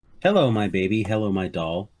Hello, my baby. Hello, my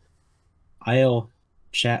doll. I'll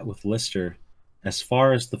chat with Lister as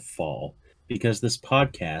far as the fall because this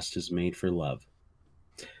podcast is made for love.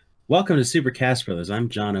 Welcome to Super Cast Brothers. I'm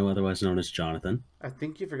Jono, otherwise known as Jonathan. I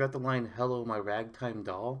think you forgot the line "Hello, my ragtime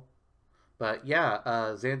doll." But yeah,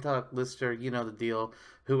 Xantok, Lister, you know the deal.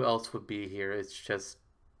 Who else would be here? It's just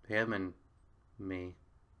him and me.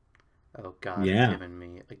 Oh God, it's Yeah, him and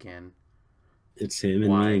me again. it's him and me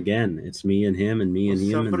Why? again. It's me and him and me Will and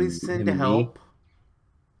him somebody and send him and me. help?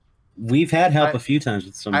 We've had help I, a few times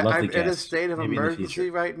with some lovely I'm in a guests. state of Maybe in the emergency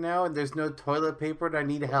future. right now, and there's no toilet paper, and I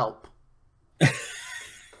need help.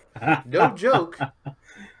 No joke.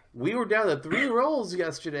 We were down to 3 rolls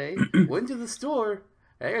yesterday. Went to the store.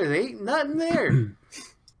 There ain't nothing there.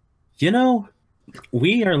 you know,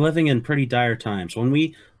 we are living in pretty dire times. When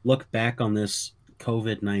we look back on this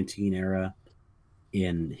COVID-19 era,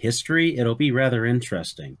 in history, it'll be rather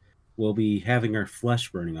interesting. We'll be having our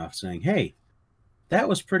flesh burning off, saying, hey, that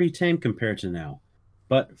was pretty tame compared to now.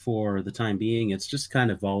 But for the time being, it's just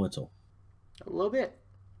kind of volatile A little bit.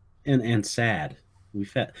 and sad.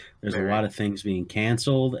 We've had there's a Very. lot of things being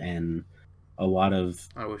canceled and a lot of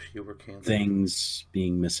I wish you were canceled. things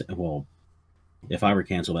being well, if I were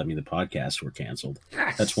canceled, that means the podcast were canceled.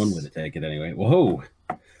 That's one way Yes. to take it anyway. Whoa.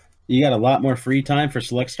 You got a lot more free time for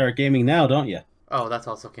Select Start Gaming now, don't you? Oh, that's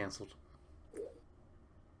also canceled.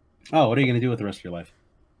 Oh, what are you going to do with the rest of your life?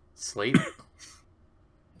 Sleep.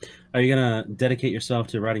 Are you gonna dedicate yourself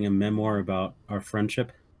to writing a memoir about our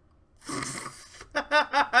friendship?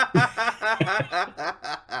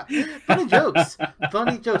 Funny jokes.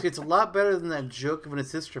 Funny jokes. It's a lot better than that joke of an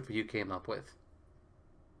assist stripper you came up with.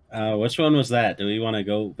 Which one was that? Do we want to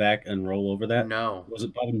go back and roll over that? No, Was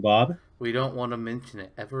it Bob and Bob? we don't want to mention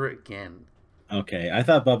it ever again. Okay, I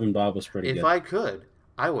thought Bob and Bob was pretty If good. I could,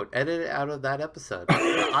 I would edit it out of that episode. But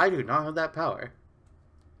I do not have that power.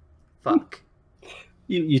 Fuck.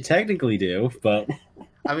 You technically do, but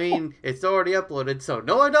I mean, it's already uploaded, so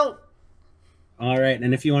no, I don't. all right.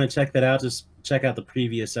 And if you want to check that out, just check out the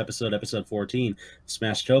previous episode, episode 14,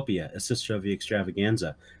 Smashtopia, a Sister of the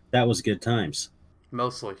Extravaganza. That was good times,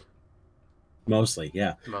 Mostly. mostly.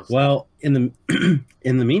 Yeah. Mostly. Well, in the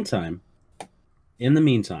in the meantime,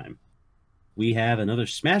 we have another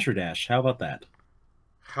Smasher Dash. How about that?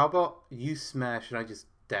 How about you smash and I just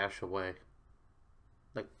dash away?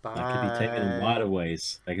 Like, That could be taken in a lot bye. of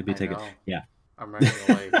ways. That could be I taken. know. Yeah. I'm running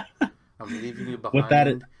away. I'm leaving you With that,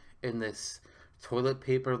 behind in this toilet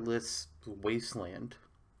paperless wasteland.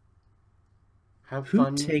 Have who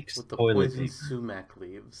fun takes with the toilet poison paper? sumac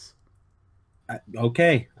leaves.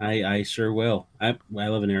 Okay, I sure will. I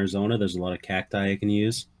live in Arizona. There's a lot of cacti I can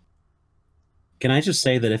use. Can I just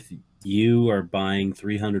say that if you are buying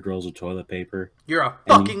 300 rolls of toilet paper You're a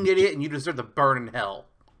and fucking idiot and you deserve to burn in hell.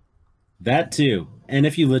 that too, and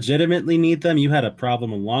if you legitimately need them, you had a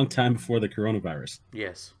problem a long time before the coronavirus.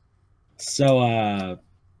 Yes. So,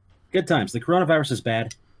 good times. The coronavirus is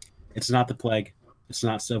bad. It's not the plague. It's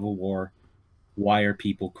not civil war. Why are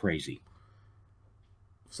people crazy?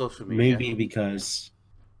 Social media. Maybe because,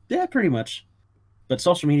 yeah, pretty much. But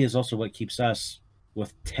social media is also what keeps us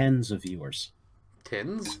with tens of viewers.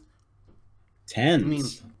 Tins? You mean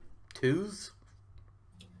Tens. twos?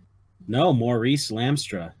 No, Maurice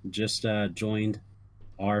Lamstra just joined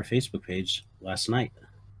our Facebook page last night.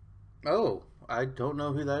 Oh, I don't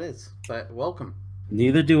know who that is, but welcome.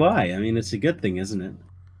 Neither do I. I mean, it's a good thing, isn't it?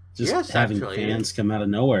 Just Yes, having actually, it fans is. come out of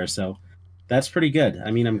nowhere. So that's pretty good.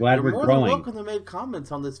 I mean, I'm glad You're we're more than growing. welcome to make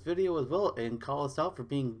comments on this video as well and call us out for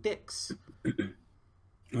being dicks.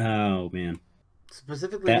 Oh, man.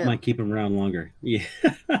 Specifically That might him. keep him around longer. Yeah.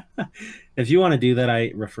 If you want to do that,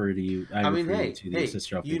 I refer to you. I I mean, refer you hey, to the hey,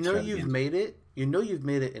 sister of the you know you've extravaganza. made it. You know you've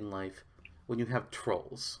made it in life when you have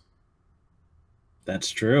trolls. That's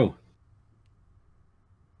true.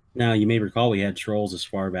 Now, you may recall we had trolls as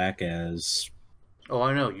far back as Oh,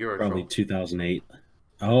 I know you're a probably troll. 2008.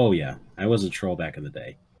 Oh, yeah. I was a troll back in the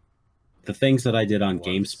day. The things that I did on Was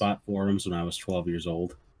GameSpot forums when I was 12 years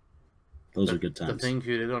old, those are good the times. things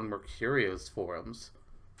you did on Mercurius forums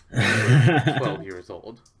when you were 12 years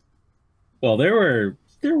old? Well, there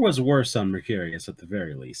was worse on Mercurius at the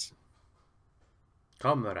very least.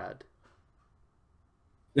 Comrade,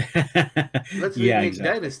 let's Yeah, remake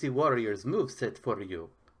exactly. Dynasty Warriors moveset for you.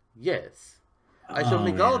 Yes, I shall Oh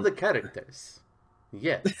make all man. the characters.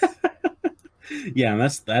 Yes. Yeah, and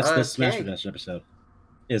that's this Smash Okay. Dash episode.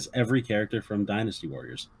 Is every character from Dynasty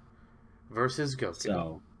Warriors. Versus Goku.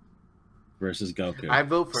 So versus Goku. I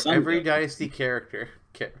vote for Some every Goku. Dynasty character.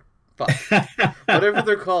 Fuck. Whatever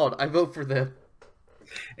they're called, I vote for them.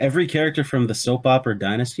 Every character from the soap opera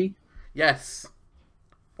Dynasty, Yes.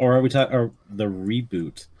 or are we talking or the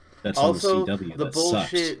reboot? That's on the Also, CW. the That sucks.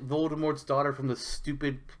 bullshit Voldemort's daughter from the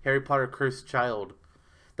stupid Harry Potter cursed child.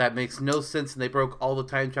 That makes no sense, and they broke all the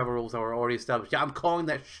time travel rules that were already established. Yeah, I'm calling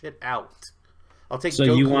that shit out. I'll take So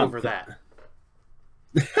you Goku want over the that.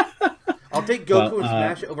 I'll take well, Goku and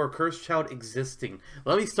Smash over Cursed Child existing.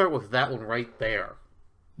 Let me start with that one right there.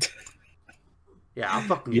 Yeah, I'm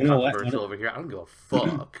fucking you know what? controversial over here. I don't give a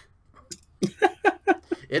fuck.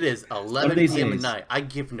 It is One of 11 these p.m. at days. night. I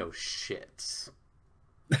give no shits.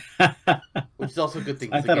 I Which is also a good thing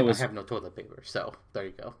because, thought it again, I was have no toilet paper. So, there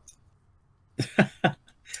you go.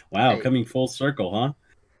 wow, Hey, coming full circle, huh?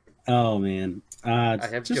 Oh man. I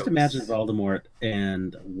have Just imagine jokes. Voldemort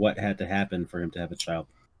and what had to happen for him to have a child.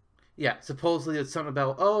 Yeah, supposedly it's something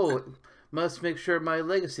about, oh, must make sure my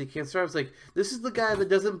legacy can't start. It's like, this is the guy that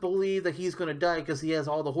doesn't believe that he's going to die because he has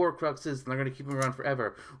all the Horcruxes and they're going to keep him around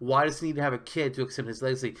forever. Why does he need to have a kid to extend his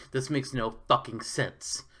legacy? This makes no fucking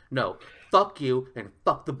sense. No, fuck you and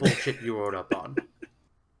fuck the bullshit you wrote up on.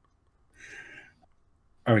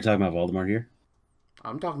 Are we talking about Voldemort here?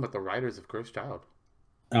 I'm talking about the writers of Cursed Child.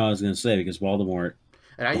 I was going to say because Voldemort,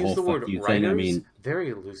 And I the use whole the "fuck word you" thing. I writers mean,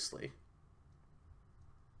 very loosely.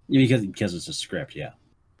 because it's a script, yeah.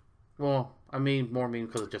 Well, I mean more mean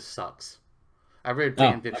because it just sucks. I read Oh,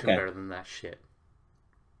 fan fiction okay. better than that shit.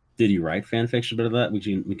 Did you write fan fiction about that?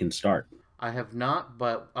 We can start. I have not,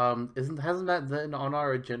 but isn't hasn't that been on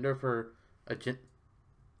our agenda for agen-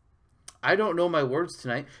 I don't know my words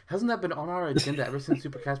tonight. Hasn't that been on our agenda ever since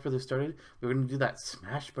Super Cast Brothers started? We were going to do that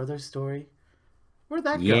Smash Brothers story. Where'd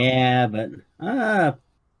that go? Yeah, but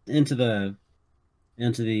into the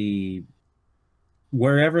into the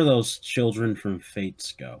wherever those children from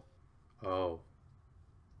Fates go. Oh,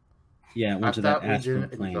 Yeah, it I went to that thought we astral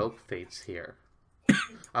didn't plane. invoke fates here.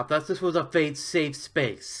 I thought this was a fate safe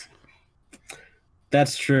space.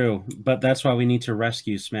 That's true, but that's why we need to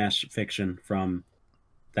rescue Smash Fiction from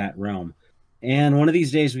that realm. And one of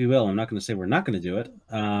these days we will. I'm not going to say we're not going to do it.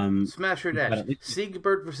 Smasher But Dash. at least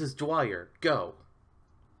Siegbert versus Dwyer. Go.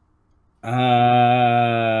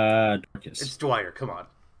 Dorcas. It's Dwyer. Come on.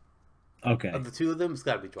 Of Okay. the two of them, it's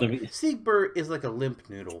got to be Dwyer. So Siegbert is like a limp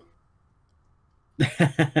noodle.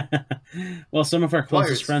 well, some of our closest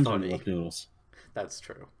Dwyer's friends are funny. Lip Noodles, That's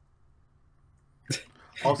true.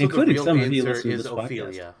 Also, the including real some of you answer listening to is this podcast.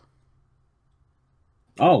 Ophelia.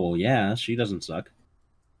 Oh, well, yeah, she doesn't suck.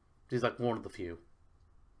 She's like one of the few.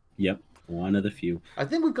 Yep, one of the few. I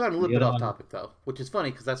think we've gotten a little The bit other off one, topic though, which is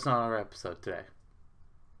funny because that's not our episode today.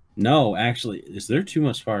 no, actually, is there too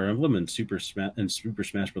much Fire Emblem and Super Smash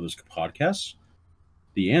Brothers podcasts?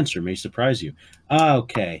 The answer may surprise you.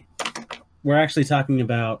 Okay, we're actually talking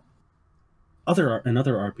about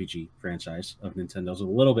another RPG franchise of Nintendo's a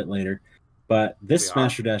little bit later, but this We are.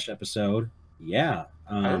 Smasher Dash episode, yeah,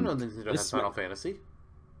 I didn't know Nintendo had this Final Fantasy.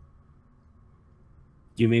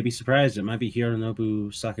 you may be surprised. It might be Hironobu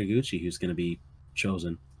Sakaguchi who's going to be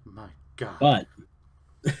chosen, My God. but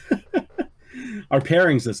our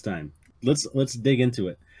pairings this time. Let's dig into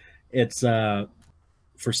it. It's for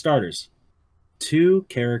starters, two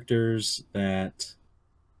characters that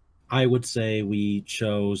I would say we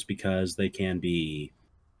chose because they can be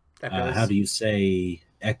how Echoes. do you say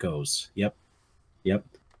echoes? Yep, yep.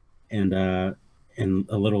 And a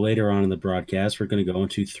little later on in the broadcast, we're going to go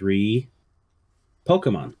into three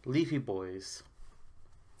Pokemon, Leafy Boys.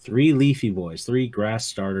 three Leafy Boys, three grass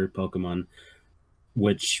starter Pokemon,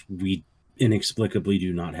 which we inexplicably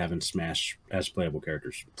do not have in Smash as playable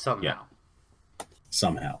characters yet, Somehow.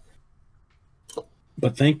 somehow.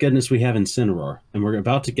 But thank goodness we have Incineroar, and we're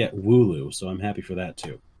about to get Wooloo, so I'm happy for that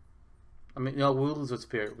too. I mean, no, Wooloo's a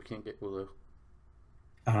spirit. We can't get Wooloo.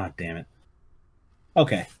 Ah, damn it.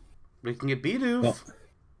 Okay, We can get well, Bidoof.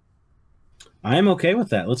 I'm okay with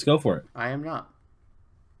that. Let's go for it. I am not.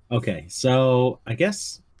 Okay, so I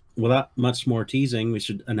guess without much more teasing, we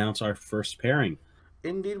should announce our first pairing.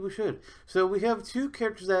 Indeed, we should. So we have two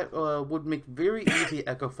characters that would make very easy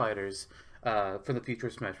Echo Fighters from the future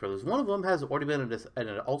of Smash Bros. One of them has already been in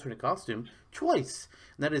an alternate costume twice,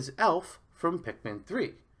 and that is Alf from Pikmin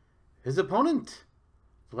 3. His opponent,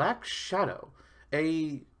 Black Shadow,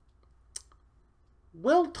 a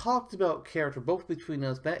well talked about character both between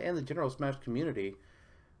us and the general Smash community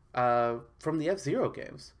from the F-Zero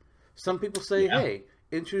games. Some people say, Yeah. hey,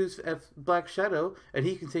 introduce Black Shadow and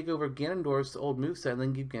he can take over Ganondorf's old moveset and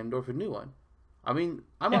then give Ganondorf a new one. I mean,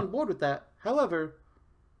 I'm Yeah. on board with that. However,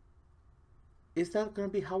 is that going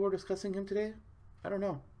to be how we're discussing him today? I don't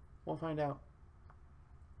know. We'll find out.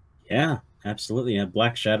 Yeah, absolutely. Yeah,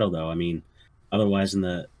 Black Shadow, though. I mean, otherwise in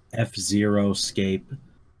the F Zero scape,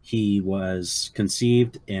 He was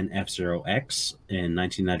conceived in F-Zero X in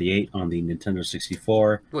 1998 on the Nintendo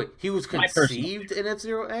 64. Wait, he was My personal conceived favorite. in F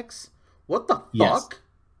Zero X? What the Yes. fuck?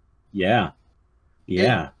 Yeah. And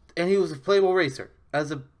Yeah. and he was a playable racer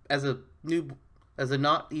as a new as a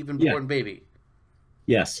not even Yeah. born baby.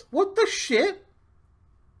 Yes. What the shit?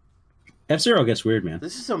 F-Zero gets weird, man.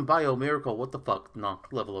 This is some bio miracle. What the fuck?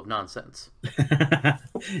 Level of nonsense.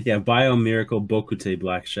 Yeah, Bio Miracle Bokute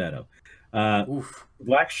Black Shadow. Uh Oof.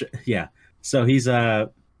 yeah. So he's as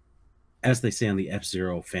they say on the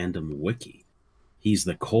F-Zero fandom wiki, he's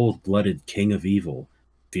the cold-blooded king of evil,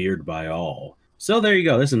 feared by all. So there you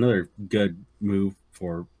go. This is another good move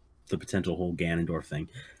for the potential whole Ganondorf thing.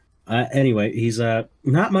 Anyway, he's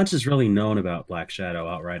not much is really known about Black Shadow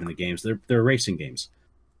outright in the games. They're racing games,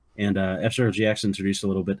 and F-Zero GX introduced a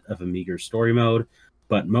little bit of a meager story mode,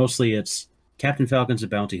 but mostly it's Captain Falcon's a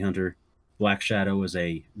bounty hunter. Black Shadow is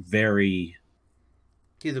a very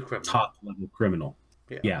He's a criminal. top level criminal.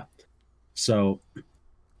 Yeah. Yeah. So,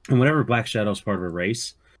 and whenever Black Shadow is part of a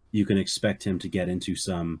race, you can expect him to get into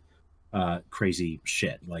some crazy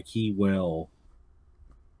shit. Like he will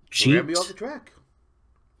Ram me off the cheat track.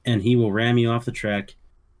 and he will ram you off the track.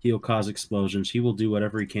 He'll cause explosions. He will do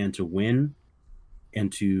whatever he can to win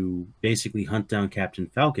and to basically hunt down Captain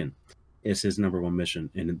Falcon is his number one mission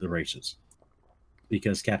in the races.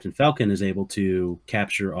 Because Captain Falcon is able to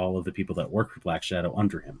capture all of the people that work for Black Shadow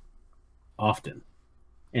under him often.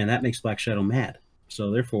 And that makes Black Shadow mad. So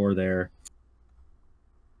therefore they're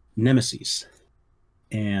nemesis.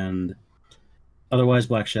 And otherwise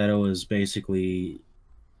Black Shadow is basically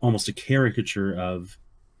almost a caricature of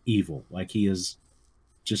evil. Like he is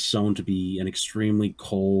just shown to be an extremely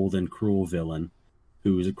cold and cruel villain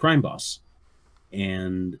who is a crime boss.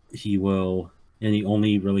 And he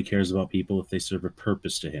only really cares about people if they serve a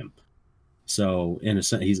purpose to him. So in a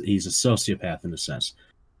sense, he's a sociopath in a sense.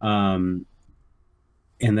 Um,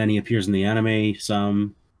 and then he appears in the anime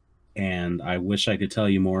some, and I wish I could tell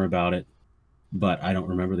you more about it, but I don't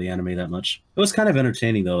remember the anime that much. It was kind of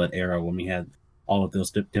entertaining though, that era when we had all of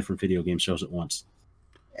those different video game shows at once.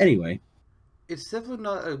 Anyway, It's definitely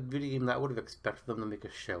not a video game that I would have expected them to make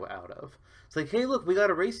a show out of. It's like, hey, look, we got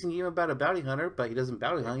a racing game about a bounty hunter, but he doesn't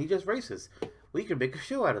bounty hunt, he just races. We could make a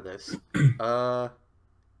show out of this.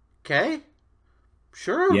 Okay?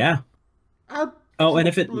 Sure. yeah. Oh, and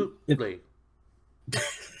if Absolutely.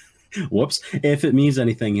 whoops, if it means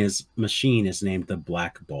anything, his machine is named the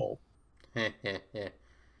Black Bull.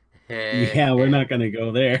 Yeah, we're not gonna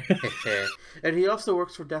go there. And he also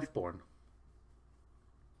works for Deathborn.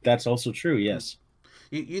 That's also true. Yes.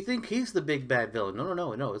 You think he's the big bad villain?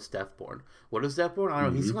 No. It's Deathborn. What is Deathborn? I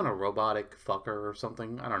don't know. He's Hmm. some kind of robotic fucker or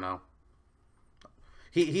something. I don't know.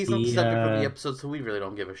 He's not the He, subject of the episode, so we really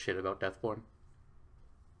don't give a shit about Deathborn.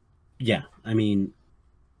 yeah. I mean,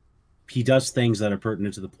 he does things that are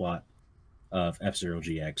pertinent to the plot of F-Zero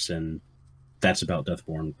GX, and that's about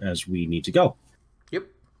Deathborn as we need to go. Yep.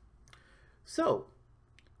 So,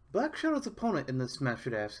 Black Shadow's opponent in this Smash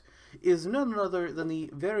Dash is none other than the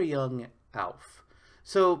very young Alf.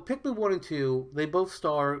 So, Pikmin 1 and 2, they both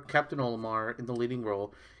star Captain Olimar in the leading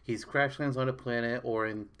role. He's crash lands on a planet, or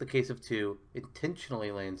in the case of 2,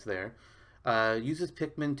 intentionally lands there. Uses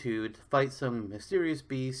Pikmin 2 to fight some mysterious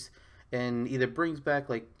beasts, and either brings back,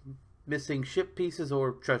 like, missing ship pieces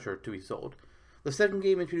or treasure to be sold. The second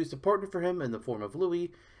game introduced a partner for him in the form of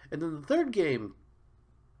Louie, and then the third game,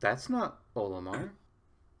 that's not Olimar.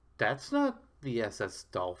 That's not the SS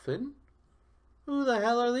Dolphin. Who the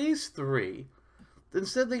hell are these three?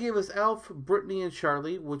 Instead, they gave us Alf, Brittany, and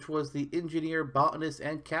Charlie, which was the engineer, botanist,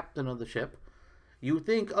 and captain of the ship. You would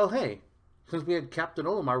think, oh hey, since we had Captain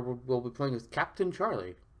Olimar, we'll be playing as Captain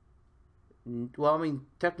Charlie. Well, I mean,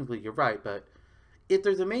 technically you're right, but if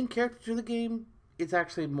there's a main character to the game, it's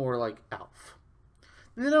actually more like Alf.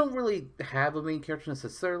 They don't really have a main character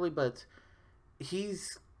necessarily, but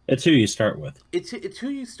he's It's who you start with. it's who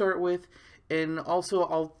you start with, and also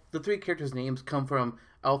all the three characters' names come from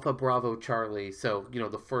Alpha Bravo Charlie. So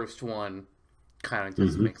the first one kind of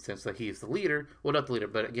just makes sense that he's the leader. Well, not the leader,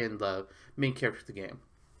 but again the main character of the game.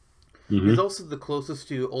 He's also the closest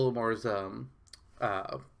to Olimar's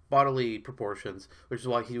bodily proportions, which is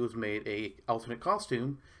why he was made a alternate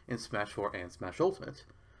costume in Smash 4 and Smash Ultimate.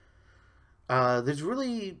 There's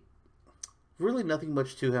really nothing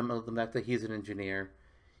much to him other than the fact that he's an engineer.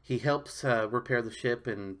 He helps repair the ship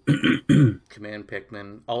and command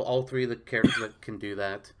Pikmin. All three of the characters that can do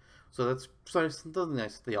that. So that's something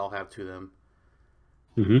nice that they all have to them.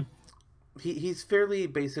 Hmm. He's fairly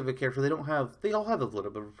basic of a character. They all have a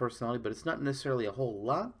little bit of personality, but it's not necessarily a whole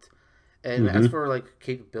lot. And as for like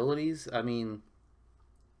capabilities, I mean,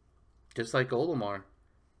 just like Olimar,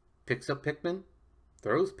 picks up Pikmin,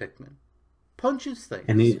 throws Pikmin, punches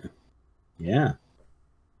And things. he, yeah,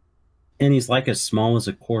 and he's like as small as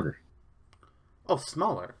a quarter, Oh,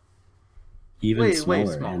 smaller. even Way smaller, and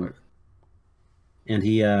smaller. and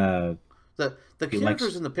he The he characters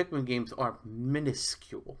likes in the Pikmin games are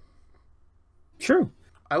minuscule. true.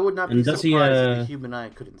 I would not be And does he surprised if the human eye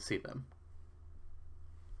couldn't see them.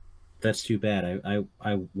 that's too bad.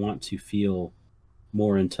 I want to feel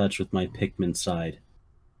more in touch with my Pikmin side.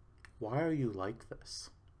 Why are you like this?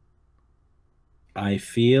 I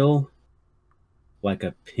feel like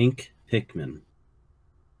a pink Pikmin.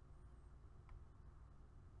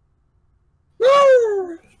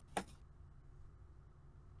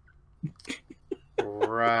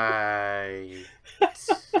 Right.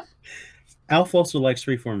 Alf also likes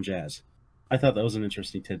freeform jazz. I thought that was an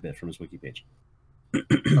interesting tidbit from his wiki page.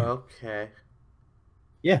 Okay.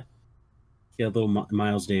 Yeah, he had a little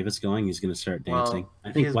Miles Davis going. He's going to start dancing. Well,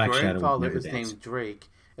 I think his Black Shadow would grandfather never is dance. named Drake,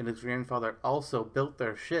 and his grandfather also built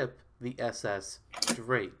their ship, the SS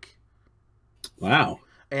Drake. Wow,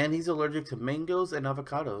 And he's allergic to mangoes and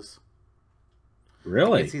avocados. I guess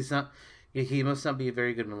really? he's not. He must not be a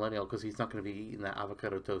very good millennial because he's not going to be eating that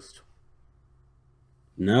avocado toast.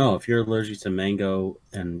 No, if you're allergic to mango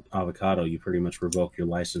and avocado, you pretty much revoke your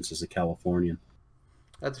license as a Californian.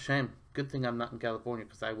 That's a shame. Good thing I'm not in California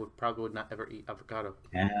because I would probably would not ever eat avocado.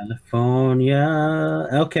 California.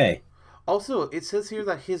 Okay. Also, it says here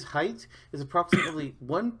that his height is approximately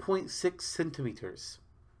 1.6 centimeters.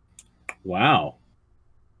 Wow.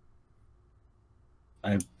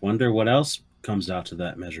 I wonder what else comes out to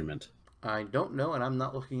that measurement. I don't know, and I'm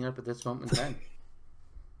not looking up at this moment in time.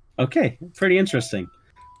 Okay, pretty interesting.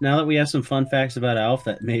 Now that we have some fun facts about Alf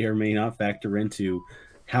that may or may not factor into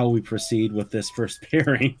how we proceed with this first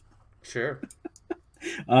pairing, Sure.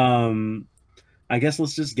 um, I guess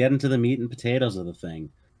let's just get into the meat and potatoes of the thing.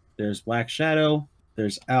 There's Black Shadow,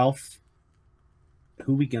 there's Alf.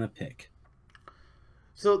 Who we gonna pick?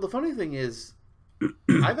 So the funny thing is,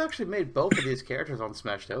 I've actually made both of these characters on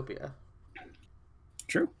Smashtopia.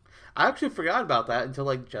 True. I actually forgot about that until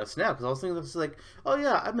like just now because I was thinking this is like, oh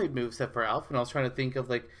yeah, I made moveset for Alf, and I was trying to think of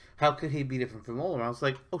like how could he be different from Olimar. I was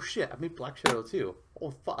like, oh shit, I made Black Shadow too.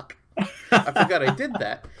 Oh fuck, I forgot I did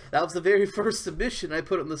that. That was the very first submission I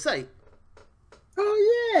put on the site.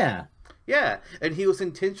 Oh yeah. Yeah, and he was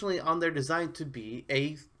intentionally on there designed to be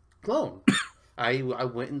a clone. I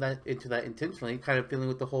went into that intentionally, kind of feeling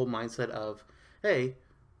with the whole mindset of, hey,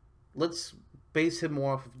 let's base him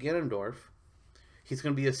more off of Ganondorf. He's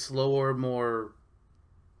going to be a slower, more.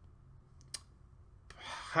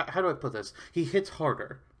 How do I put this? He hits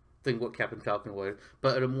harder than what Captain Falcon would,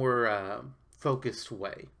 but in a more focused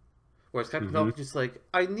way. Whereas Captain Mm-hmm. Falcon's just like,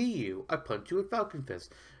 I knee you, I punch you with Falcon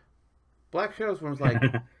Fist. Black Shadow's one was like,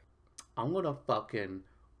 I'm gonna fucking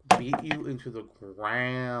beat you into the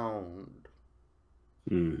ground.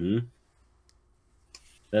 mm-hmm.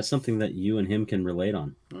 That's something that you and him can relate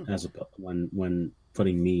on Mm-hmm. as a when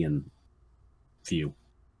putting me in view.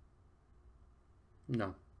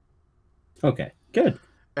 No. Okay, good.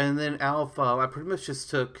 And then Alpha, I pretty much just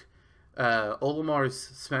took Olimar's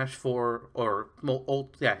Smash 4, or,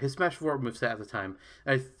 yeah, his Smash 4 moveset at the time.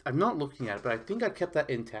 I'm not looking at it, but I think I kept that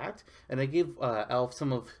intact, and I gave Alf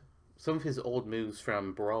some of his old moves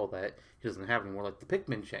from Brawl that he doesn't have anymore, like the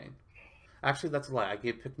Pikmin Chain. Actually, that's a lie. I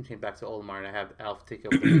gave Pikmin Chain back to Olimar, and I have Alf take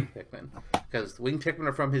over the Wing Pikmin. Because the Wing Pikmin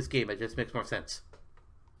are from his game, it just makes more sense.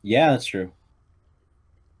 Yeah, that's true.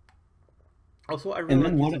 Also, I And really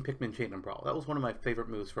then like what? using Pikmin Chain and Brawl. That was one of my favorite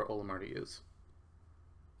moves for Olimar to use.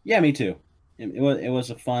 Yeah, me too. It was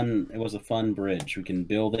a fun bridge. We can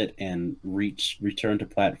build it and return to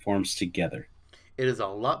platforms together. It is a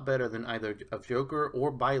lot better than either of Joker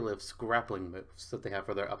or Bylif's grappling moves that they have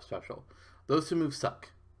for their up special. Those two moves suck.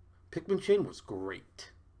 Pikmin Chain was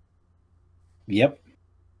great. Yep,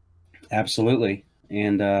 absolutely.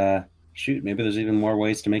 And shoot, maybe there's even more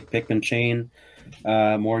ways to make Pikmin Chain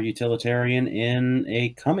more utilitarian in a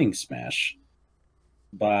coming Smash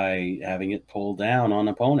by having it pull down on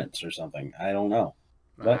opponents or something. I don't know.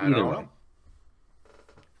 But I either don't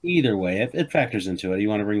way, know. it factors into it. You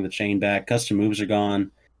want to bring the chain back, custom moves are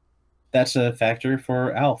gone. That's a factor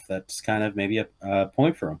for Alf. That's kind of maybe a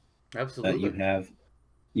point for him that Absolutely.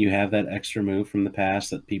 you have that extra move from the past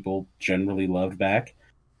that people generally loved back.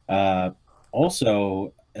 Uh,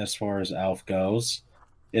 Also, as far as Alf goes,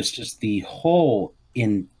 it's just the whole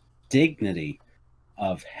indignity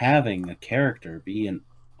of having a character be an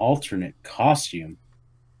alternate costume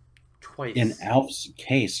in Twice. Alf's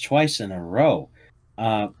case twice in a row.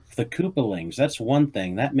 The Koopalings, that's one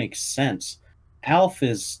thing. That makes sense. Alf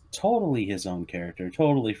is totally his own character,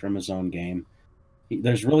 totally from his own game.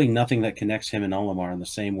 There's really nothing that connects him and Olimar in the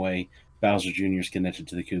same way Bowser Jr. is connected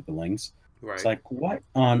to the Koopalings. It's Right. like, what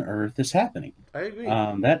on earth is happening? I agree.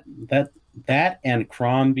 That and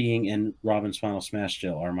Chrom being in Robin's Final Smash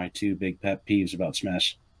Jill are my two big pet peeves about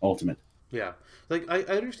Smash Ultimate. Yeah. Like, I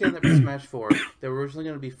understand that for Smash 4, there were originally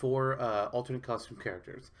going to be four alternate costume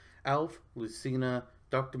characters: Alf, Lucina,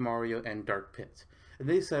 Dr. Mario, and Dark Pit. And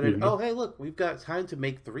they decided, Hmm. oh, hey, look, we've got time to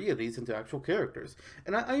make three of these into actual characters.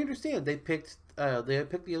 And I understand they picked the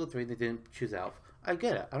other three and they didn't choose Alf. I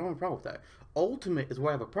get it. I don't have a problem with that. Ultimate is where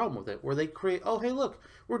I have a problem with it, where they create, oh, hey, look,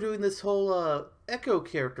 we're doing this whole Echo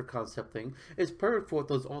character concept thing. It's perfect for what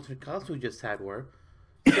those alternate costumes we just had were.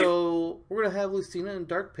 So we're gonna have Lucina and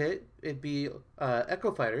Dark Pit. It'd be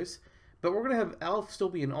Echo Fighters, but we're gonna have Alf still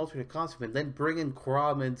be an alternate costume, and then bring in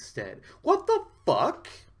Chrom instead. What the fuck?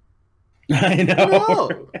 I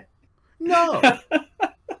know. No, no,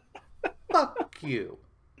 fuck you.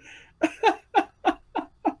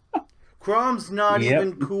 Chrom's not Yep.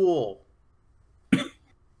 even cool.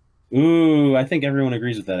 Ooh, I think everyone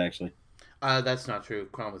agrees with that actually. That's not true.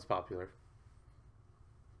 Chrom is popular.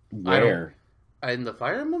 I don't. Where? In the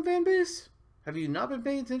Fire Emblem fan base, have you not been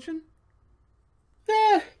paying attention?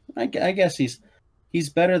 I guess he's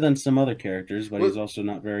better than some other characters, but Well, he's also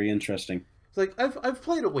not very interesting. it's like I've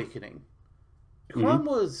played Awakening. Hmm. Chrom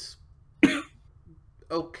was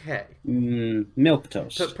okay. Milk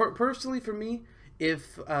toast. Personally, for me,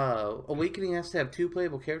 if Awakening has to have two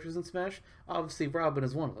playable characters in Smash, obviously Robin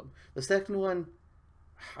is one of them. The second one,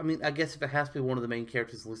 I mean, I guess if it has to be one of the main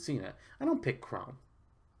characters, Lucina. I don't pick Chrom.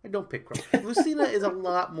 I don't pick Chrom. Lucina is a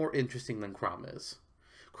lot more interesting than Chrom is.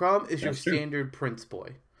 Chrom is your That's true. standard Prince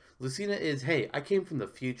boy. Lucina is, hey, I came from the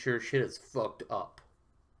future. Shit is fucked up.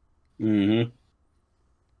 Hmm.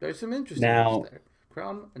 There's some interesting ones Now, there.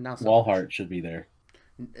 Chrom, not so much. Walhart should be there.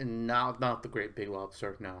 Not the Great Big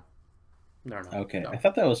Lobster. No, Okay, I no,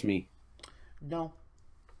 thought that was me. no.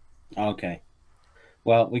 Okay.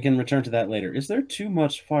 Well, we can return to that later. Is there too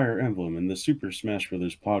much Fire Emblem in the Super Smash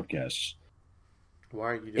Bros. Podcasts?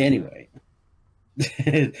 Why are you doing that?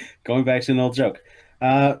 Anyway, going back to an old joke.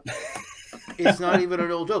 Uh, It's not even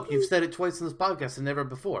an old joke. You've said it twice in this podcast and never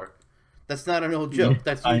before. That's not an old yeah, joke.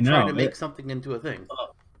 That's I you trying to know. make something into a thing.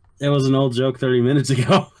 It was an old joke 30 minutes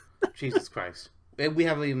ago. Jesus Christ. We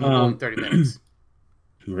haven't even been going Um, 30 minutes.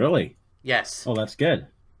 really? Yes. Oh, that's good.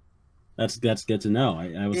 That's good to know.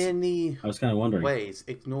 Any I was kind of wondering. ways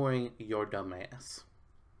ignoring your dumbass.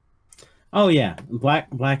 Oh yeah,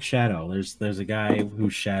 Black Shadow. There's a guy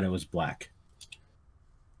whose shadow is black,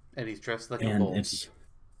 And he's dressed like a and bull. he's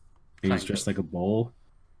Kind dressed of. like a bull,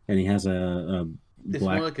 and he has a It's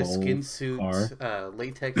more black like a bull skin suit, car.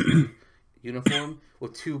 latex uniform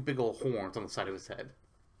with two big old horns on the side of his head.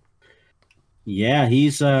 Yeah,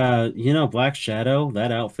 he's Black Shadow.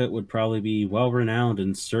 That outfit would probably be well renowned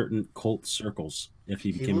in certain cult circles if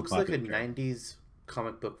he He became a looks like a popular character. 90s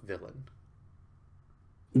comic book villain.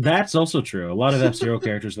 That's also true. A lot of F-Zero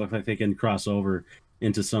characters look like they can cross over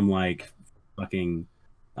into some like fucking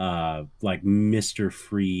like Mr.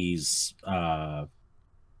 Freeze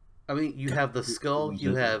I mean, you have the Skull, you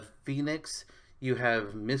mm-hmm, have Phoenix, you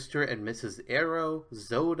have Mr. and Mrs. Arrow,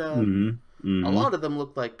 Zoda. A mm-hmm. lot of them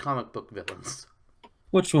look like comic book villains.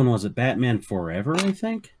 Which one was it? Batman Forever, I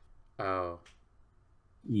think. Oh.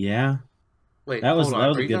 Yeah. Wait, That was hold that on.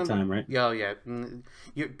 was Are a you good talking about. time, right? Yeah,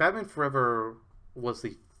 yeah. Batman Forever was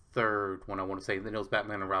the third one, I want to say. Then it was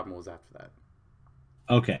Batman and Robin was after that.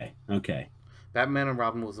 Okay. Okay. Batman and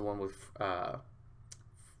Robin was the one with.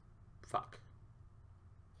 Fuck.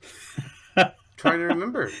 Trying to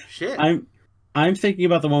remember. Shit. I'm thinking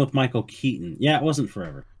about the one with Michael Keaton. Yeah, it wasn't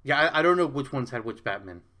Forever. Yeah, I don't know which ones had which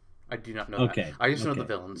Batman. I do not know that. Okay. I just know the Okay.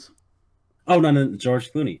 villains. Oh no,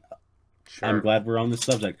 George Clooney. I'm Sure. glad we're on this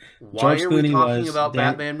subject. Why George are we Clooney talking was about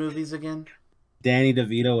Batman movies again? Danny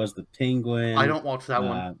DeVito was the I Penguin. don't watch that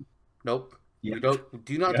one. Uh, Nope. We yep, don't. We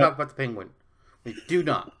do not talk yep. about the Penguin. We do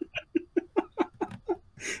not.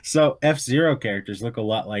 So F-Zero characters look a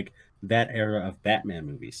lot like that era of Batman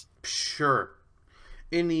movies. Sure.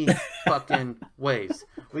 Any fucking ways.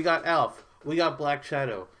 We got Alf. We got Black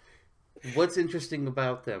Shadow. What's interesting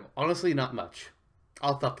about them? Honestly, not much.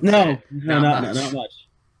 I'll fucking say No, it. no, Not not much. much.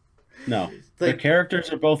 No, It's the like,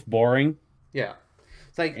 characters are both boring, yeah.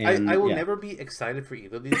 It's like, I and will yeah. never be excited for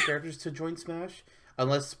either of these characters to join Smash.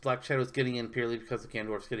 Unless Black Shadow's getting in purely because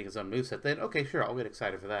Ganondorf's getting his own moveset. Then, okay, sure, I'll get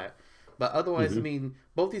excited for that. But otherwise, I Hmm. mean,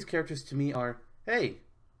 both these characters to me are, hey,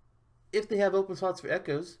 if they have open slots for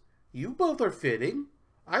Echoes, you both are fitting.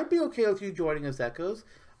 I'd be okay with you joining as Echoes.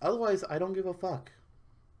 Otherwise, I don't give a fuck.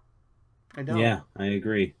 I don't. Yeah, I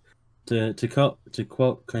agree. To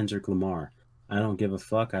quote Kendrick Lamar, I don't give a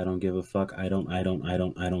fuck. I don't give a fuck. I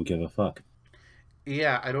don't give a fuck.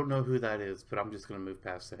 Yeah, I don't know who that is, but I'm just gonna move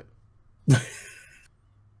past it.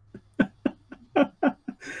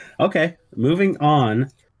 Okay, moving on.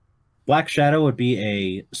 Black Shadow would be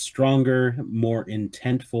a stronger, more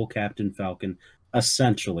intentful Captain Falcon,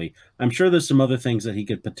 essentially. I'm sure there's some other things that he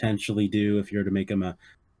could potentially do if you were to make him a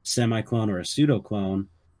semi clone or a pseudo clone.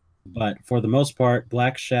 But for the most part,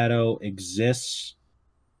 Black Shadow exists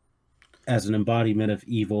as an embodiment of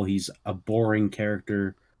evil. He's a boring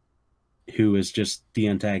character who is just the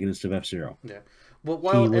antagonist of F Zero. Yeah. Well, He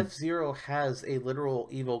while would. F Zero has a literal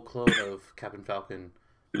evil clone of Captain Falcon,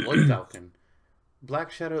 Blood Falcon,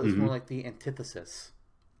 Black Shadow is more Mhm. like the antithesis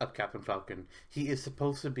of Captain Falcon. He is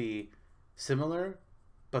supposed to be similar,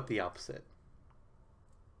 but the opposite.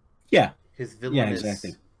 Yeah, His yeah, villainous,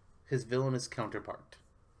 exactly. his villainous counterpart.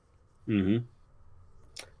 Hmm.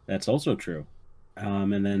 That's also true.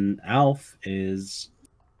 And then Alf is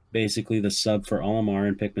basically the sub for Olimar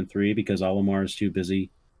in Pikmin 3 because Olimar is too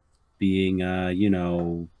busy being, A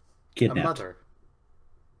kidnapped. mother.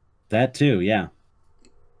 That too, yeah.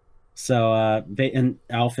 So, and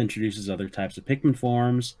Alf introduces other types of Pikmin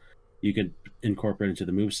forms you could incorporate into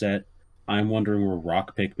the moveset. I'm wondering where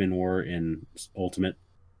Rock Pikmin were in Ultimate.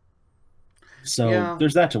 So Yeah.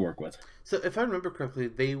 there's that to work with. So if I remember correctly,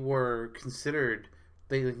 they considered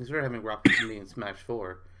having Rock Pikmin in Smash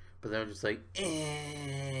Four, but they were just like,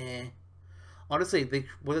 eh. Honestly,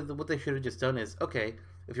 what they should have just done is okay.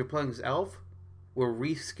 If you're playing as Elf, we're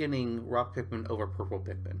reskinning Rock Pikmin over Purple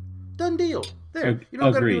Pikmin. Done deal. There. You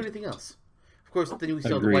don't got to do Agreed. anything else. Of course, then we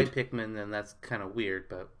still have the Agreed. White Pikmin, and that's kind of weird,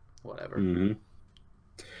 but whatever. Hmm.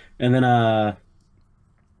 And then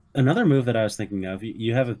another move that I was thinking of,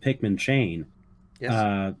 you have a Pikmin chain.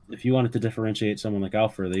 Yes. If you wanted to differentiate someone like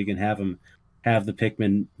Alpha, you can have him have the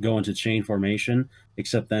Pikmin go into chain formation,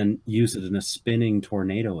 except then use it in a spinning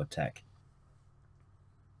tornado attack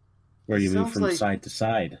where It you move sounds from like. side to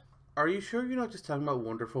side. Are you sure you're not just talking about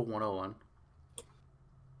Wonderful 101?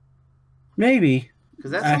 Maybe,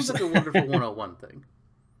 Because that sounds like actually, a Wonderful 101 thing.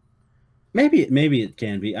 maybe it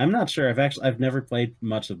can be. I'm not sure. I've never played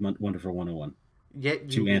much of Wonderful 101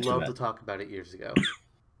 Yet you to answer loved that to talk about it years ago.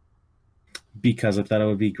 because I thought it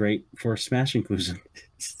would be great for Smash inclusion.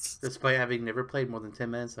 Despite having never played more than 10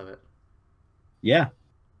 minutes of it. Yeah.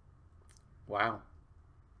 Wow.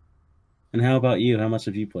 And how about you? How much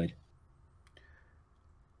have you played?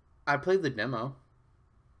 I played the demo.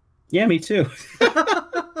 Yeah, me too.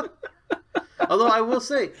 Although I will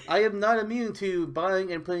say, I am not immune to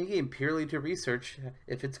buying and playing a game purely to research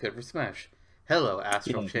if it's good for Smash. Hello,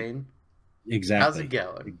 Astral Yeah, Chain. How's it exactly.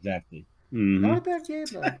 going? Exactly. Not Hmm. a bad game,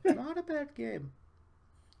 though. Not a bad game.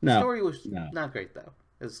 The No, story was no. not great, though.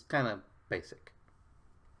 It was kind of basic.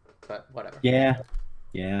 But whatever. Yeah,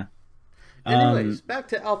 yeah. Anyways, Um, back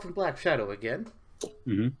to Alpha and Black Shadow again.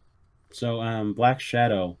 mhm. So, Black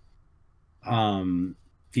Shadow.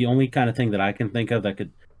 The only kind of thing that I can think of that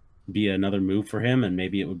could be another move for him, and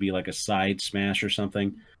maybe it would be like a side smash or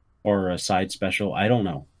something, or a side special. I don't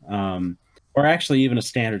know. Or actually even a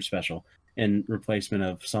standard special in replacement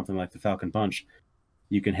of something like the Falcon Punch.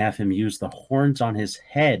 You can have him use the horns on his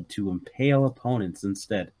head to impale opponents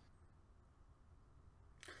instead.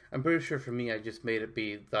 I'm pretty sure for me, I just made it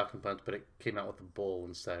be Falcon Punch, but it came out with a bull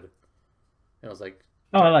instead. And it was like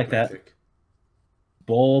Oh, I dark like that. magic.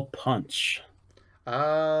 Bowl Punch.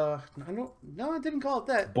 I don't. No, I didn't call it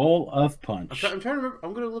that. Bowl of I'm Punch. trying to remember.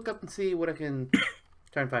 I'm gonna look up and see what I can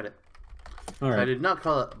try and find it. All So I right. did not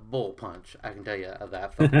call it Bull Punch. I can tell you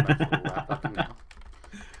that fucking much right fucking now.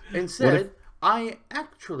 What if? Instead, I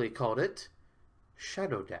actually called it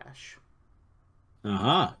Shadow Dash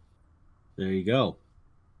Aha. There you go.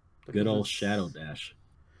 Good because old Shadow it's Dash.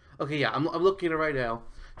 okay. Yeah, I'm looking at it right now.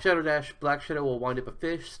 Shadow Dash. Black Shadow will wind up a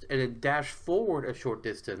fist and then dash forward a short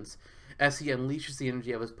distance as he unleashes the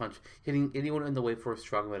energy of his punch, hitting anyone in the way for a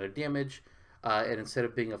strong amount of damage. And instead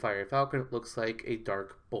of being a fiery falcon, it looks like a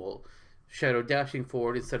dark bull. Shadow dashing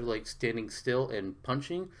forward instead of like standing still and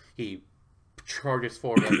punching, he charges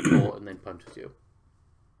forward like a bull and then punches you.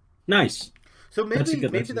 Nice. So That's a maybe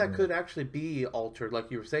good. That's maybe a that good. could actually be altered, like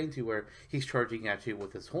you were saying, to where he's charging at you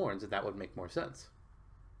with his horns, and that would make more sense.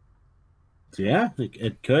 Yeah,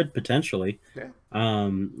 it could potentially. Yeah.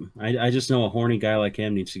 I just know a horny guy like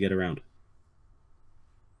him needs to get around.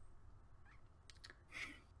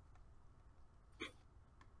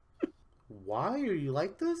 Why are you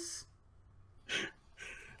like this?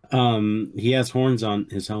 He has horns on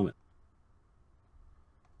his helmet,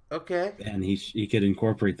 Okay. and he could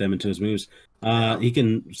incorporate them into his moves. Yeah. He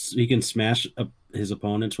can smash up his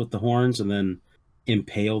opponents with the horns, and then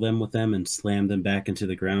impale them with them and slam them back into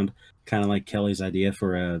the ground, kind of like Kelly's idea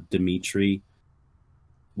for a Dimitri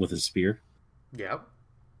with a spear. Yeah.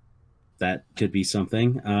 That could be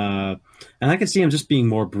something. And I can see him just being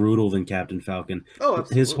more brutal than Captain Falcon. Oh,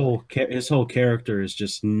 absolutely. His whole character is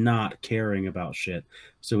just not caring about shit.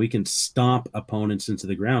 So he can stomp opponents into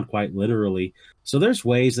the ground quite literally. So there's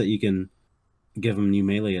ways that you can give him new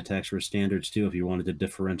melee attacks for standards too if you wanted to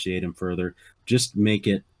differentiate him further. Just make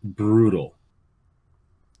it brutal,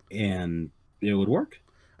 and it would work.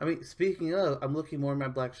 I mean, speaking of, I'm looking more at my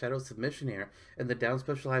Black Shadow submission here, and the down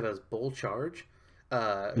special I have as Bull Charge.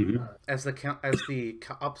 Uh, Mm-hmm. as the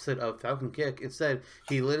opposite of Falcon Kick. Instead,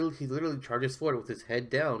 he literally charges forward with his head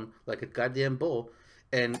down like a goddamn bull,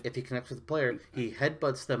 and if he connects with the player, he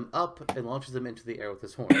headbutts them up and launches them into the air with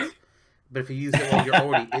his horns. But if you use it while you're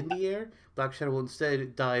already in the air, Black Shadow will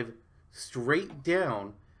instead dive straight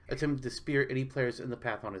down, attempting to spear any players in the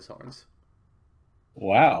path on his horns.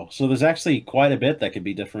 Wow. So there's actually quite a bit that could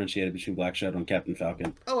be differentiated between Black Shadow and Captain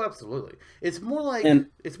Falcon. Oh, absolutely. And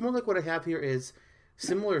It's more like what I have here is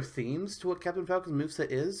similar themes to what Captain Falcon's moveset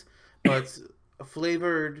is, but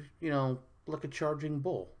flavored, like a charging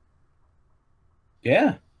bull.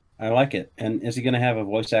 yeah, I like it. And is he going to have a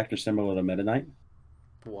voice actor similar to Meta Knight?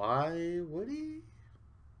 Why would he?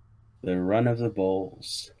 The Run of the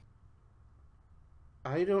Bulls.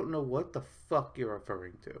 I don't know what the fuck you're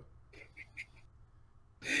referring to.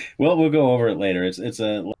 Well, we'll go over it later. It's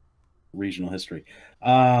a regional history.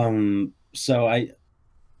 So I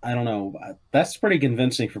don't know. That's pretty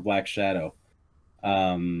convincing for Black Shadow.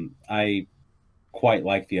 I quite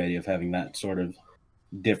like the idea of having that sort of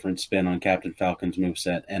different spin on Captain Falcon's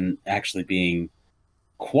moveset and actually being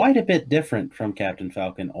quite a bit different from Captain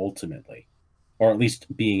Falcon ultimately, or at least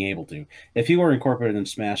being able to. If he were incorporated in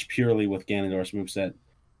Smash purely with Ganondorf's moveset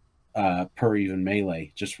per even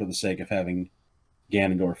melee, just for the sake of having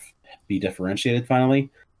Ganondorf be differentiated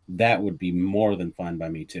finally, that would be more than fine by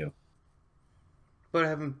me too.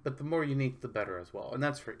 But the more unique, the better as well, and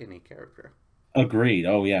that's for any character. Agreed.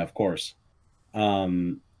 Oh yeah, of course.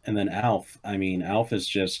 And then Alf. I mean, Alf is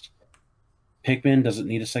just Pikmin doesn't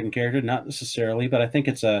need a second character, not necessarily, but I think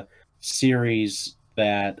it's a series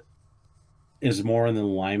that is more in the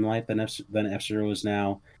limelight than F Zero is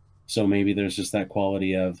now. So maybe there's just that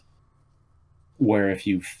quality of where if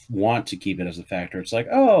you want to keep it as a factor, it's like,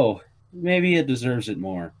 oh, maybe it deserves it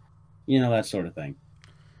more, that sort of thing.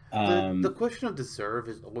 The Um, question of deserve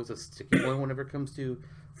is always a sticky one whenever it comes to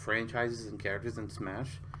franchises and characters in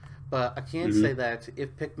Smash. But I can say mhm. that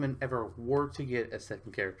if Pikmin ever were to get a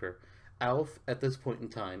second character, Alf at this point in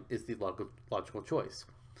time is the logical choice.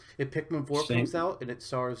 If Pikmin 4 comes Same. out and it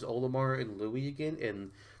stars Olimar and Louie again,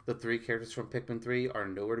 and the three characters from Pikmin 3 are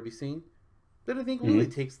nowhere to be seen, then I think Louie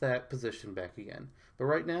Hmm. takes that position back again. But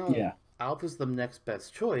right now, Yeah. Alf is the next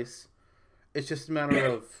best choice. It's just a matter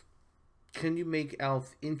of can you make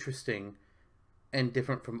Alf interesting and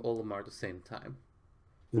different from Olimar at the same time?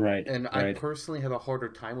 Right. And I Right. personally have a harder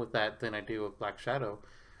time with that than I do with Black Shadow.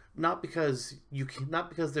 Not because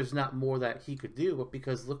there's not more that he could do, but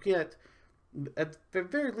because at the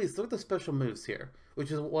very least, look at the special moves here,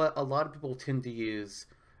 which is what a lot of people tend to use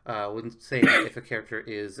when saying if a character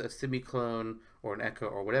is a semi-clone or an echo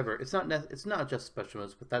or whatever. It's not just special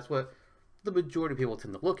moves, but that's what the majority of people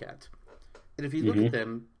tend to look at. And if you look at Hmm.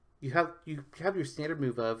 them, you have your standard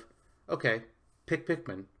move of okay, pick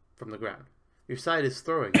Pikmin from the ground. Your side is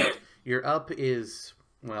throwing it. Your up is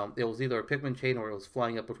well, it was either a Pikmin chain or it was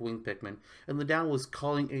flying up between Pikmin, and the down was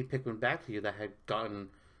calling any Pikmin back to you that had gotten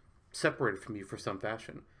separated from you for some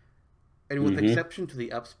fashion. And with Hmm. exception to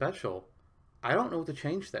the up special, I don't know what to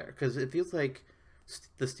change there because it feels like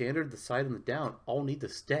the standard, the side, and the down all need to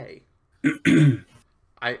stay.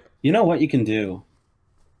 I You know what you can do?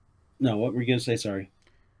 No, what were you going to say? Sorry.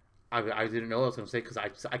 I didn't know what I was going to say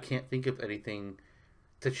because I can't think of anything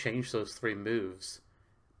to change those three moves,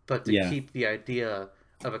 but to Yeah. keep the idea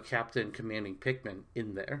of a captain commanding Pikmin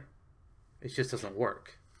in there. It just doesn't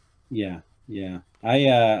work. Yeah. Yeah.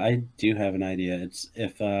 I do have an idea. It's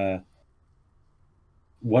if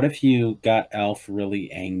what if you got Alf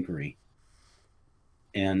really angry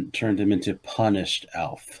and turned him into punished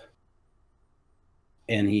Alf,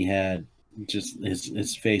 and he had just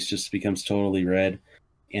his face just becomes totally red,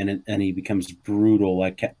 and he becomes brutal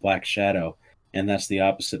like Black Shadow, and that's the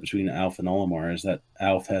opposite between Alf and Olimar is that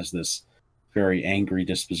Alf has this very angry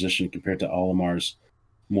disposition compared to Olimar's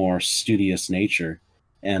more studious nature,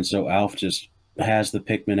 and so Alf just has the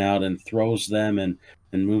Pikmin out and throws them and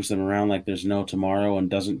moves them around like there's no tomorrow and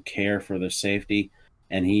doesn't care for their safety,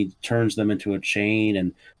 and he turns them into a chain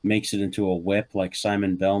and makes it into a whip like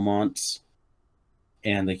Simon Belmont's,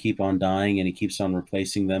 and they keep on dying, and he keeps on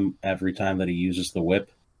replacing them every time that he uses the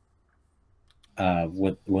whip,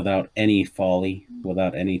 without any folly,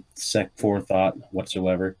 without any forethought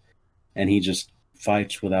whatsoever, and he just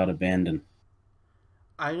fights without abandon.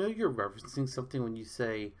 I know you're referencing something when you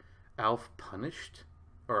say Alf punished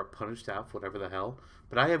or a punished Alf, whatever the hell,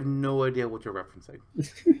 but I have no idea what you're referencing.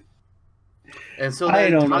 And so that I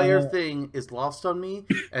don't entire know. thing is lost on me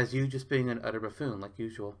as you just being an utter buffoon, like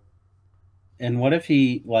usual. And what if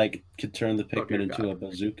he like could turn the Oh Pikmin dear into God. a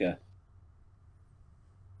bazooka?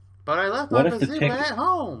 But I left my What if the bazooka Pik at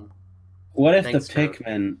home. what if the Thanks, Toad.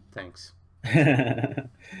 Pikmin Thanks.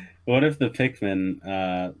 what if the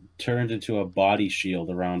Pikmin turned into a body shield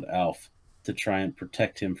around Alf to try and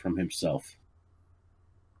protect him from himself?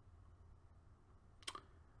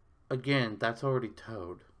 Again, that's already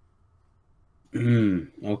Toad.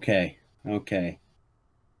 Okay. Okay.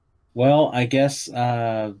 Well, I guess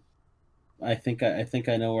I think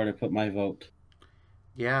I know where to put my vote.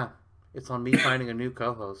 Yeah, it's on me finding a new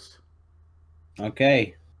co-host.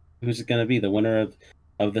 Okay. Who's it gonna be? The winner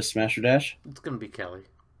of the Smasher Dash? It's gonna be Kelly.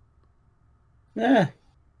 Eh,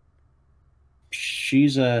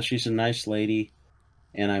 she's a nice lady,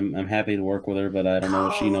 and I'm happy to work with her, but I don't know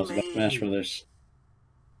what she Call knows about Smash me. Brothers.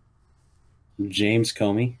 James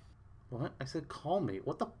Comey. What? I said call me.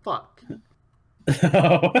 What the fuck?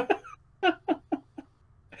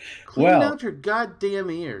 Clean Well, out your goddamn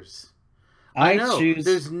ears. I I know choose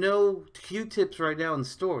there's no Q-tips right now in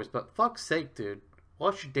stores, but fuck's sake, dude,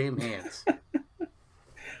 wash your damn hands.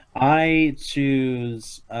 I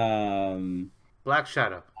choose Black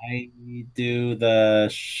Shadow. I do the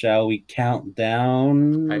shall we count I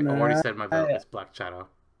down? already said my vote. It's Black Shadow.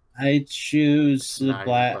 I It's choose not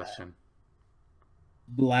even a question.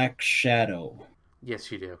 Black Shadow.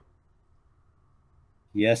 Yes, you do.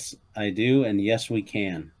 Yes, I do, and yes, we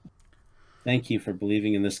can. Thank you for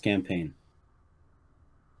believing in this campaign.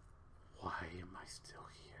 Why am I still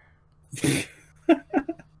here?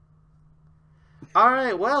 All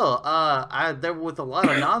right, well, there was a lot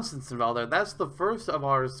of nonsense involved there. That's the first of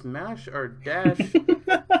our Smash or Dash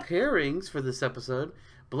pairings for this episode.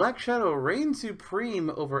 Black Shadow reigns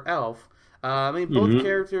supreme over Elf. I mean, both Hmm.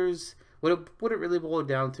 characters. What it really boiled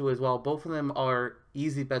down to is, well, both of them are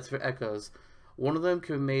easy bets for Echoes. One of them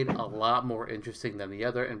can be made a lot more interesting than the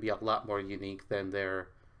other and be a lot more unique than their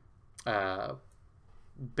uh,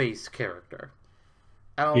 base character.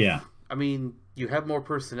 Yeah. Elf, I mean, you have more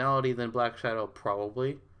personality than Black Shadow,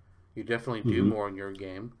 probably. You definitely do Hmm. more in your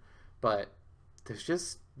game, but there's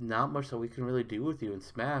just not much that we can really do with you in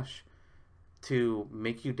Smash to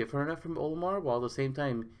make you different enough from Olimar while at the same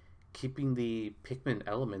time keeping the Pikmin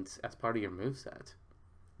elements as part of your moveset.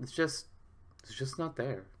 It's just it's just not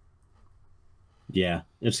there. Yeah.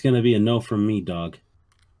 It's gonna be a no from me, dog.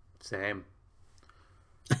 Same.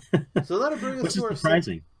 So that'll bring us Which to is our second.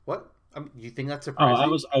 surprising. What? You think that's Oh,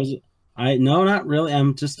 surprising? I no, not really.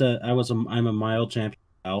 I'm a mild champion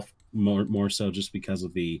elf, more so just because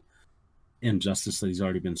of the injustice that he's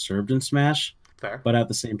already been served in Smash. Fair. But at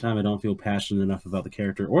the same time, I don't feel passionate enough about the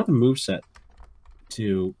character or the moveset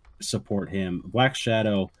to support him. Black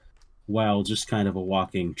Shadow, while just kind of a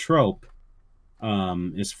walking trope,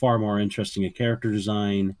 is far more interesting a character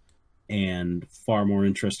design and far more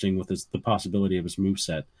interesting with the possibility of his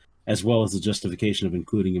moveset, as well as the justification of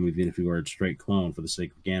including him even if he were a straight clone for the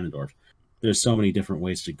sake of Ganondorf. There's so many different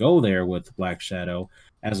ways to go there with Black Shadow,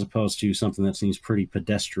 as opposed to something that seems pretty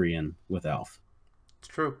pedestrian with Alf. It's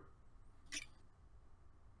true.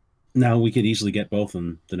 Now we could easily get both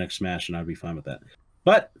in the next Smash, and I'd be fine with that.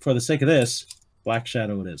 But for the sake of this, Black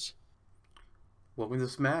Shadow it is. Welcome to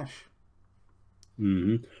Smash.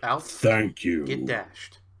 Mm-hmm. Alf, Thank get you.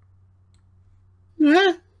 dashed.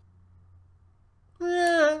 Eh,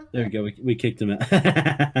 Eh. there we go. We kicked him out.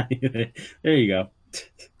 There you go.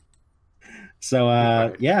 So Be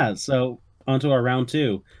proud. yeah, so onto our round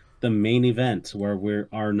two, the main event where we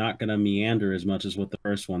are not gonna meander as much as with the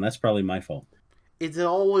first one. That's probably my fault. It's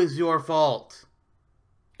always your fault.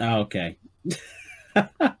 Oh, okay.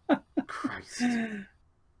 Christ.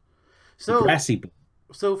 So Grassy.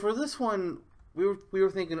 so for this one, we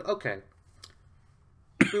were thinking, okay,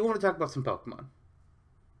 we want to talk about some Pokemon.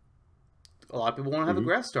 A lot of people want to have a Mm-hmm.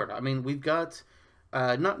 grass starter. I mean, we've got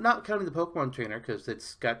not counting the Pokemon trainer because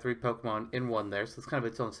it's got three Pokemon in one there, so it's kind of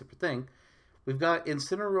its own separate thing. We've got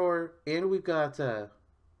Incineroar and we've got oh,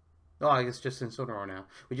 I guess just Incineroar now.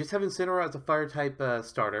 We just have Incineroar as a fire type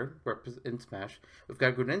starter in Smash. We've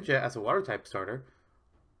got Greninja as a water type starter.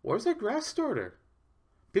 Where's our grass starter?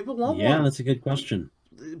 People want Yeah, one, that's a good question.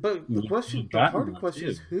 but We've the gotten harder one question too.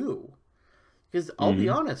 is who? Because I'll be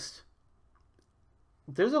Mm-hmm. honest,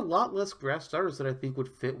 there's a lot less grass starters that I think would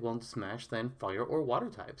fit well into Smash than fire or water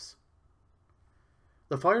types.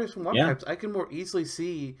 The fighters from water Yeah. types, I can more easily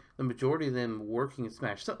see the majority of them working in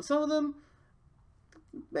Smash. Some of them,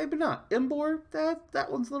 maybe not. Embor,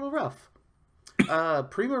 that one's a little rough.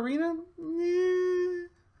 Primarina,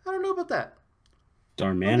 I don't know about that. I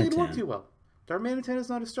don't think it'd work Darmanitan. too well. Darmanitan is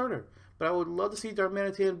not a starter, but I would love to see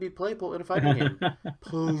Darmanitan be playable in a fighting game.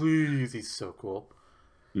 Please, he's so cool.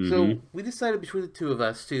 Mm-hmm. So we decided between the two of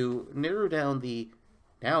us to narrow down the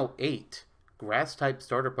now 8 grass type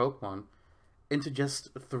starter Pokemon into just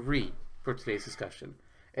 3 for today's discussion.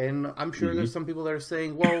 And I'm sure Mm-hmm. there's some people that are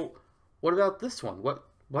saying, well, what about this one?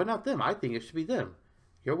 Why not them? I think it should be them.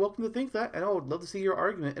 You're welcome to think that, and I would love to see your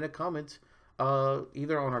argument in a comment,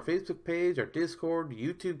 either on our Facebook page, our Discord,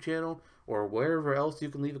 YouTube channel, or wherever else you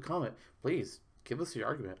can leave a comment. Please give us your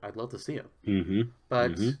argument. I'd love to see it. Mm-hmm.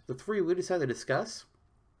 But Mm-hmm. the 3 we decided to discuss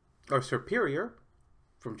are Serperior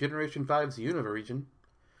from Generation 5's Unova region,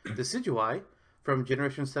 Decidueye from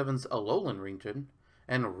Generation 7's Alolan region,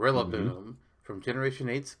 and Mm-hmm. Rillaboom from Generation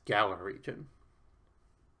 8's Galar region.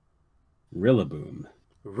 Rillaboom.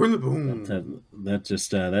 That Rillaboom!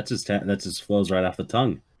 that just flows right off the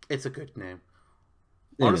tongue. It's a good name.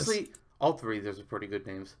 It is. Honestly, all 3 those are pretty good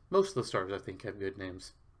names. Most of the stars, I think, have good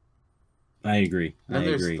names. I agree. And I then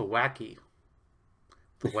there's agree. Thwacky.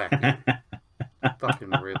 Thwacky. Fucking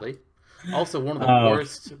really. Also, one of the Oh,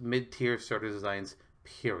 worst mid-tier starter designs,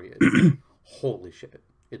 period. Holy shit.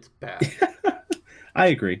 It's bad. I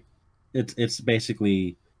agree. It's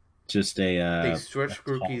basically just They a stretched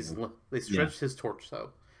Grookey's. tall. They Yeah. stretched his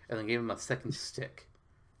torso and then gave him a second stick.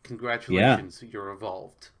 Yeah. Congratulations, you're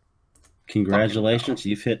evolved. Fucking Congratulations,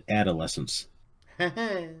 you've hit adolescence.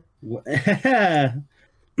 hell.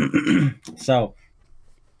 So,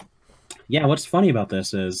 yeah, what's funny about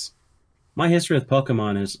this is my history with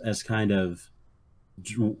Pokemon has kind of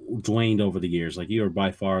waned over the years. Like, you are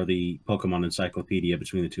by far the Pokemon encyclopedia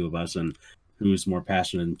between the two of us, and who's more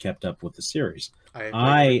passionate and kept up with the series. I played every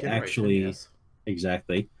I generation, actually, yes.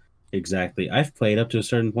 exactly, exactly. I've played up to a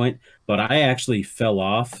certain point, but I actually fell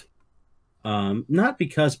off. Not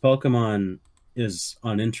because Pokemon is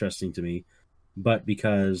uninteresting to me, but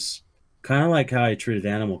because kind of like how I treated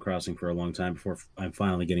Animal Crossing for a long time before I'm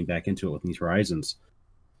finally getting back into it with New Horizons.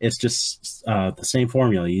 It's just the same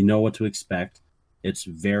formula. You know what to expect. It's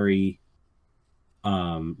very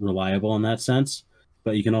reliable in that sense,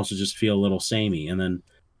 but you can also just feel a little samey. And then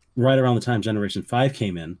right around the time Generation 5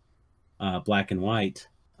 came in, Black and White,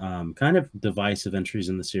 kind of divisive entries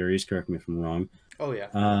in the series, correct me if I'm wrong. Oh, yeah.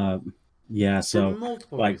 Uh, yeah, For so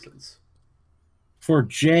multiple like reasons. for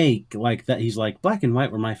Jake, like that, he's like, Black and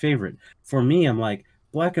White were my favorite. For me, I'm like,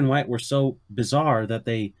 Black and White were so bizarre that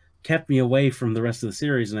they kept me away from the rest of the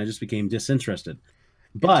series and I just became disinterested.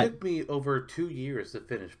 It But took me over 2 years to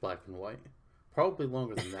finish Black and White. Probably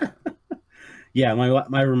longer than that. yeah,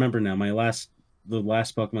 I remember now. The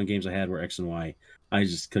last Pokemon games I had were X and Y. I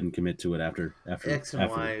just couldn't commit to it X and after.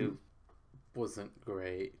 Y wasn't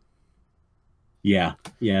great. Yeah,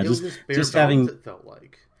 yeah, It was just bare just bones, having it felt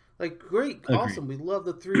like. Like, great, agreed. awesome. We love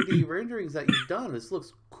the 3D renderings that you've done. This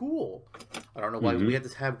looks cool. I don't know why we Hmm. had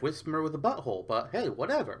to have Whisper with a butthole, but hey,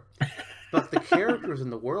 whatever. But the characters in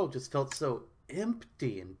the world just felt so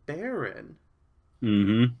empty and barren.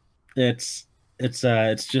 Hmm. It's it's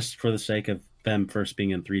just for the sake of them first being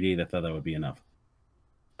in 3D. They thought that would be enough.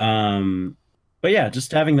 Um, but yeah,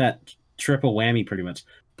 just having that triple whammy, pretty much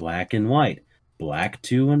Black and White, Black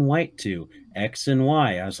 2 and White 2, X and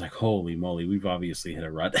Y. I was like, holy moly, we've obviously hit a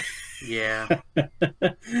rut. Yeah.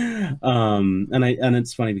 And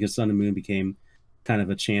it's funny because Sun and Moon became kind of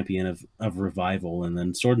a champion of revival, and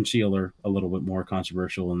then Sword and Shield are a little bit more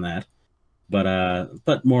controversial than that.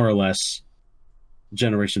 But more or less,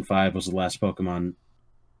 Generation 5 was the last Pokemon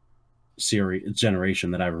series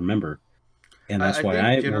generation that I remember, and that's I why think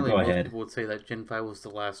I will generally go most ahead. people would say that Gen 5 was the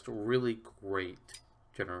last really great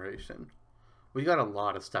generation. We got a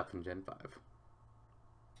lot of stuff in Gen 5.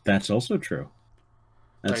 That's also true.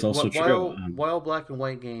 That's Like also true. while black and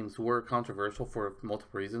white games were controversial for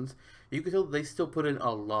multiple reasons, you could tell they still put in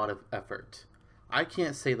a lot of effort. I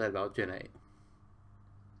can't say that about Gen 8.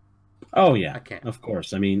 Oh yeah, I can't. of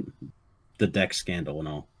course. I mean, the deck scandal and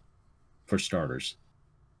all, for starters.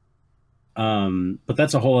 But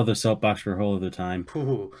that's a whole other soapbox for a whole other time.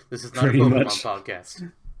 Ooh, this is not a Pretty Pokemon much.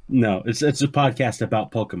 podcast. No, it's a podcast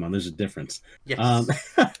about Pokemon. There's a difference. Um,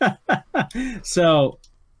 Yes. so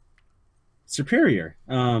Superior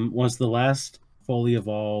was the last fully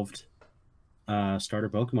evolved starter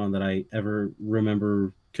Pokemon that I ever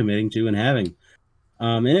remember committing to and having.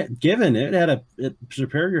 And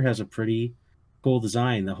Superior has a pretty cool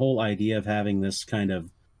design. The whole idea of having this kind of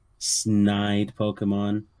snide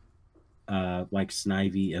Pokemon, like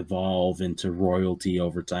Snivy, evolve into royalty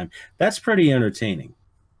over time. That's pretty entertaining.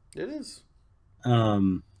 It is.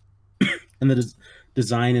 Um, and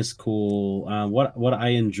design is cool. What I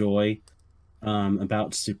enjoy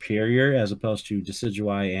about Superior as opposed to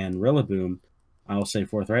Decidueye and Rillaboom, I'll say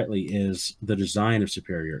forthrightly, is the design of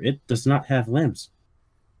Superior. It does not have limbs.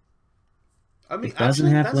 I mean, It doesn't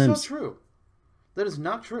actually, have that's not limbs. true. That is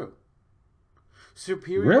not true.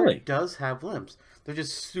 Superior Really? does have limbs. They're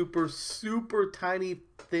just super, super tiny,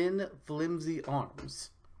 thin, flimsy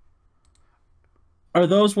arms. Are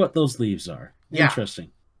those what those leaves are? Yeah,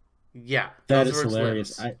 Interesting. yeah, That those is are its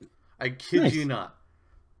hilarious. limbs. I kid you Nice. not.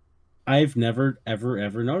 I've never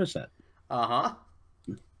ever noticed that. Uh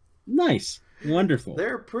huh. Nice. Wonderful.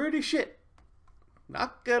 They're pretty shit.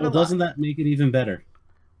 Not gonna Well, doesn't lie. that make it even better?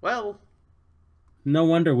 Well, No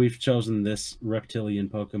wonder we've chosen this reptilian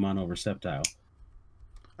Pokemon over Sceptile.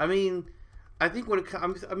 I mean, I think when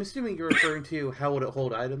I'm assuming you're referring to how would it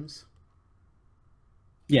hold items?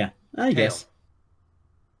 Yeah, I Tail. guess.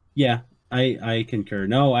 Yeah, I concur.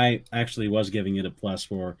 No, I actually was giving it a plus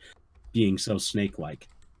for being so snake-like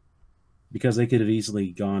because they could have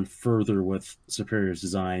easily gone further with Superior's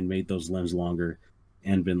design, made those limbs longer,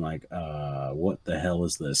 and been like, what the hell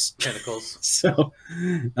is this? Tentacles. So,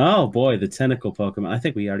 oh boy, the tentacle Pokemon. I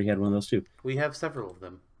think we already had one of those too. We have several of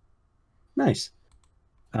them. Nice.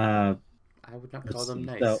 Uh, I would not call let's them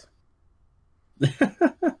see. So,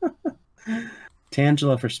 nice.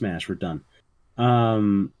 Tangela for Smash. We're done.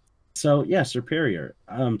 So yeah, Superior.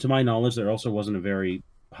 To my knowledge, there also wasn't a very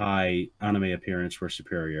high anime appearance for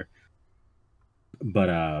Superior,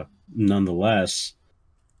 but nonetheless,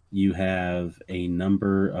 you have a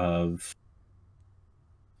number of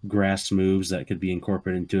grass moves that could be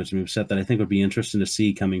incorporated into its moveset that I think would be interesting to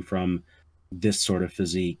see coming from this sort of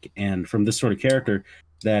physique and from this sort of character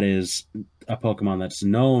that is a Pokemon that's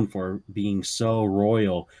known for being so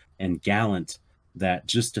royal and gallant that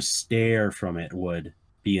just to stare from it would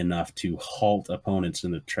be enough to halt opponents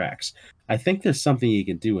in their tracks. I think there's something you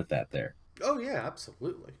can do with that there. Oh yeah,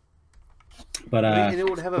 absolutely. But I mean, and it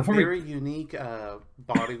would have a before we very unique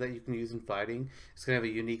body that you can use in fighting. It's gonna have a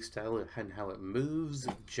unique style and how it moves,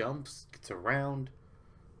 it jumps, gets around.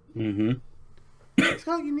 Mhm. It's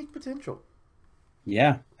got unique potential.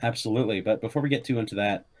 Yeah, absolutely. But before we get too into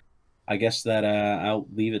that, I guess that I'll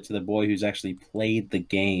leave it to the boy who's actually played the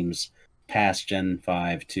games past Gen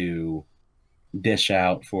 5 to dish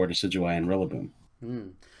out for Decidueye and Rillaboom. Hmm.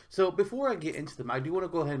 So before I get into them, I do want to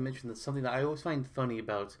go ahead and mention that something that I always find funny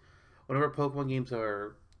about whenever Pokemon games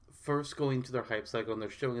are first going to their hype cycle and they're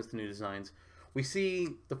showing us the new designs. We see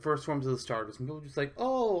the first forms of the starters, and people are just like,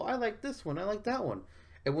 "Oh, I like this one. I like that one."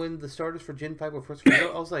 And when the starters for Gen 5 were first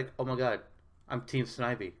revealed, I was like, "Oh my god, I'm Team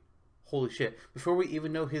Snivy." Holy shit. Before we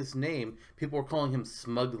even know his name, people were calling him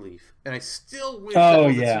Smugleaf. And I still wish that Oh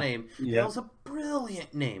was its yeah, name. That yep. was a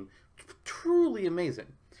brilliant name. Truly amazing.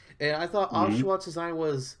 And I thought Hmm. Oshawott design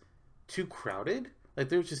was too crowded. Like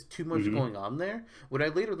there was just too much Hmm. going on there. When I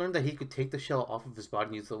later learned that he could take the shell off of his body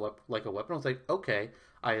and use it like a weapon, I was like, okay,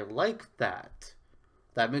 I like that.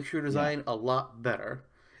 That makes your Yeah. design a lot better.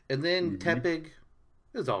 And then Hmm. Tepig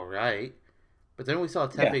is all right, but then we saw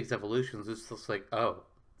Yeah. Tepig's evolutions. It's just like, oh,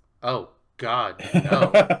 God,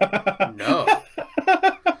 no, no.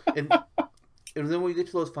 And and then when we get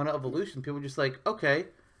to those final evolutions, people are just like, okay,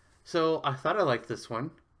 so I thought I liked this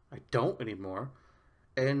one, I don't anymore.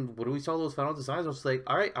 And when we saw those final designs, I was like,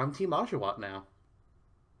 all right, I'm Team Oshawott now.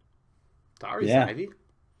 Sorry, Yeah. Snivy.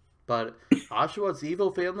 But Oshawott's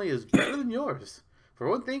Evo family is better than yours. For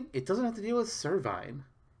one thing, it doesn't have to deal with Servine.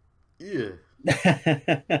 Ugh.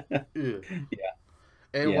 Ugh. Yeah.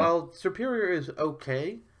 And Yeah. while Superior is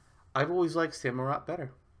okay, I've always liked Samurott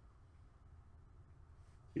better.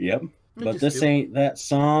 Yep. I But just this do. ain't that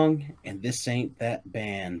song, and this ain't that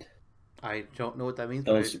band. I don't know what that means,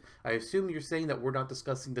 but Those. I assume you're saying that we're not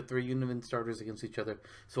discussing the three Union starters against each other,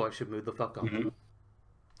 so I should move the fuck on. Mhm.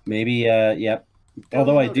 Maybe. Yep. Duly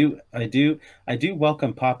Although noted. I do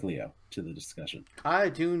welcome Poplio to the discussion. I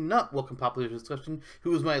do not welcome popular discussion,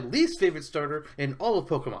 who is my least favorite starter in all of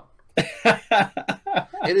Pokemon.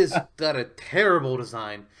 It has got a terrible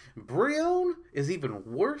design. Brion is even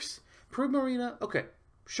worse. Primarina, okay,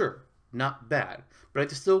 sure, not bad, but I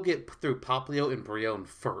just still get through Poplio and Brion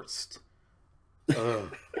first.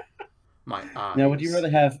 Ugh, my Now, would you eyes. rather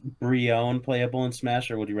have Brienne playable in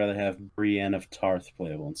Smash, or would you rather have Brienne of Tarth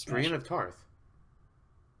playable in Brion Smash? of Tarth,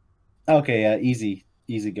 Okay, easy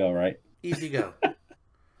go, right? easy go.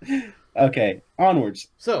 Okay, onwards.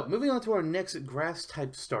 So, moving on to our next grass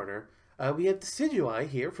type starter. We have Decidueye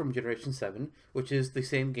here from Generation 7, which is the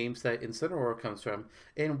same games that Incineroar comes from.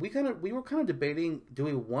 And we were kind of debating, do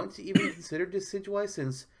we want to even consider Decidueye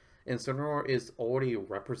since Incineroar is already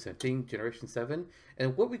representing Generation 7?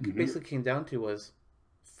 And what we Hmm. basically came down to was,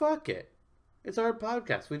 fuck it. It's our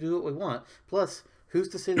podcast. We do what we want. Plus, who's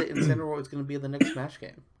to say that Incineroar is going to be in the next Smash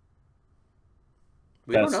game?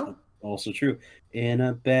 We don't That's know. also true. In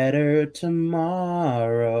a better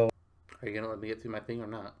tomorrow. Are you going to let me get through my thing or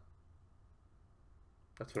not?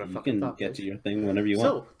 That's what I You fucking can thought, get to bitch. your thing whenever you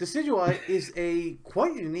want. So, Decidueye is a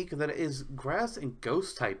quite unique that it is grass and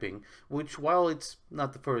ghost typing, which while it's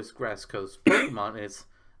not the first grass ghost Pokemon, it's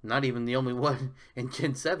not even the only one in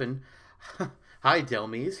Gen 7. Hi,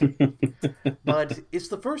 Delmies. But it's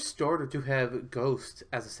the first starter to have ghost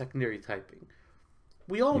as a secondary typing.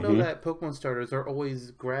 We all know Hmm. that Pokemon starters are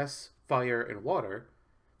always grass, fire, and water,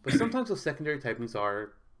 but sometimes those secondary typings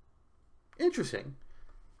are interesting.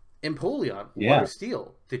 Empoleon, Water Yeah.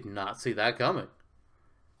 Steel, did not see that coming.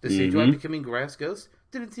 The Decidueye Hmm. becoming Grass Ghost,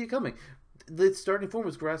 didn't see it coming. The starting form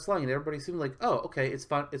was Grass Flying, and everybody seemed like, oh, okay, it's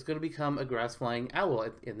fine. It's going to become a Grass Flying Owl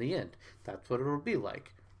in the end. That's what it'll be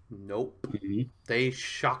like. Nope. Hmm. They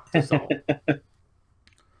shocked us all.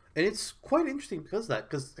 And it's quite interesting because of that,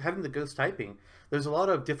 because having the Ghost typing, there's a lot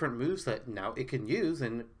of different moves that now it can use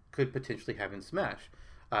and could potentially have in Smash.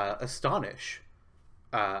 Astonish,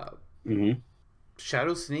 uh, Hmm.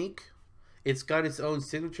 Shadow Sneak. It's got its own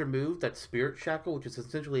signature move, that Spirit Shackle, which is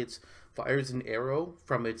essentially it fires an arrow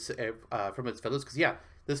from its feathers. Because yeah,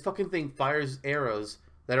 this fucking thing fires arrows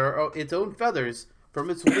that are its own feathers from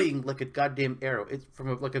its wing, like a goddamn arrow. It's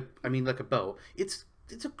from like a bow. It's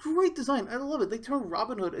a great design. I love it. They turned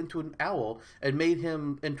Robin Hood into an owl and made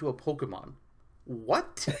him into a Pokemon.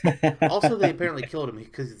 What? Also, they apparently killed him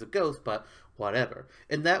because he's a ghost, but whatever.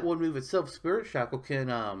 And that one move itself, Spirit Shackle, can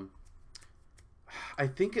I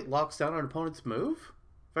think it locks down an opponent's move,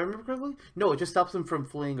 if I remember correctly. No, it just stops them from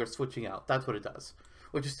fleeing or switching out. That's what it does,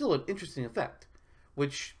 which is still an interesting effect,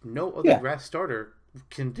 which no other Yeah. grass starter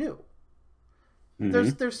can do. Hmm.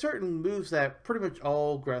 There's certain moves that pretty much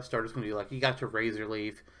all grass starters can do. Like you got your Razor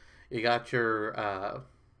Leaf, you got your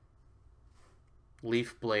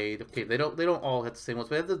Leaf Blade. Okay, they don't all hit the same ones,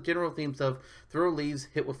 but they have the general themes of throw leaves,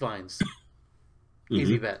 hit with vines,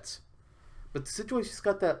 easy Hmm. bets. But the situation's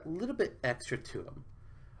got that little bit extra to him.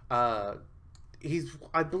 Uh,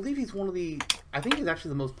 I believe he's one of the I think he's actually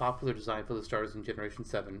the most popular design for the starters in Generation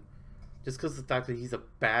 7, just because of the fact that he's a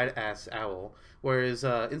badass owl. Whereas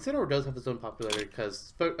Incineroar does have his own popularity,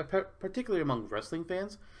 because particularly among wrestling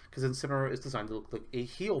fans, because Incineroar is designed to look like a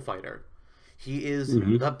heel fighter. He is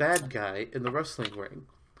Hmm. the bad guy in the wrestling ring.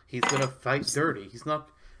 He's gonna fight dirty. He's not.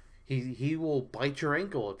 He will bite your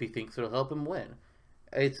ankle if he thinks it'll help him win.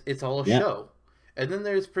 It's all a Yeah. show. And then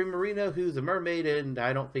there's Primarina, who's a mermaid, and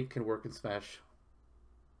I don't think can work in Smash.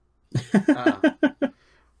 Uh,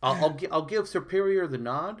 I'll give Superior the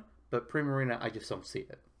nod, but Primarina, I just don't see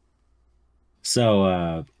it.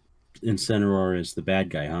 So, Incineroar is the bad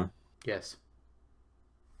guy, huh? Yes,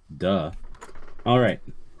 Duh. All right.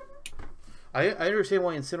 I understand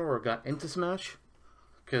why Incineroar got into Smash,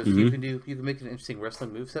 because Hmm. you can make an interesting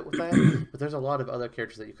wrestling moveset with that. But there's a lot of other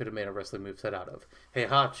characters that you could have made a wrestling moveset out of.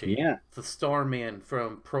 Heihachi, Yeah. the Starman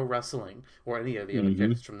from Pro Wrestling, or any of the other Hmm.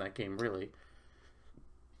 characters from that game, really.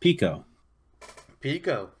 Pico.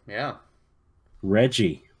 Pico, yeah.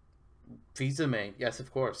 Reggie. Fizame, yes,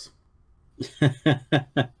 of course.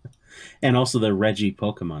 And also the Reggie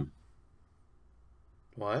Pokemon.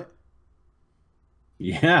 What?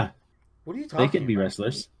 Yeah. What are you They talking could be about?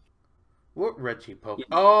 wrestlers. What Reggie Poke? Like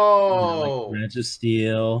Oh,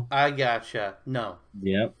 Registeel. I gotcha. No,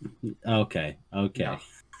 Yep. Okay. no, Okay.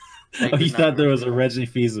 they Oh, could you not thought be there was a wrestlers.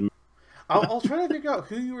 Reggie Fils. I'll try to figure out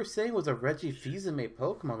who you were saying was a Reggie Fils-Aimé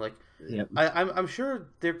Pokemon. Like, Yep. I'm sure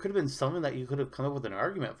there could have been something that you could have come up with an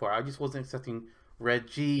argument for. I just wasn't expecting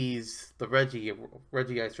Reggie Ice, Reggie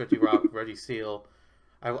Rock, Reggie Steel.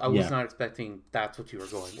 I was Yeah. not expecting that's what you were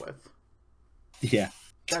going with. Yeah.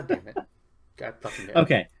 God damn it. God fucking damn it.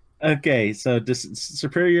 Okay. Okay. So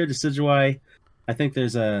Superior Decidueye. I think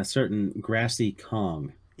there's a certain Grassy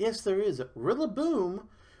Kong. Yes, there is Rillaboom,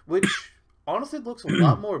 which honestly looks a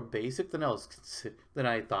lot more basic than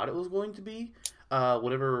I thought it was going to be.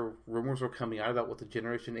 Whatever rumors were coming out about what the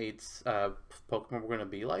Generation 8's Pokemon were going to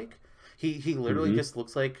be like, he literally Hmm. just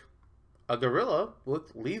looks like a gorilla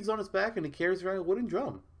with leaves on his back, and he carries around a wooden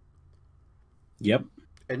drum, Yep.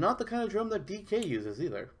 and not the kind of drum that DK uses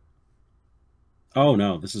either. Oh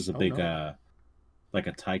no, this is a Oh big no, like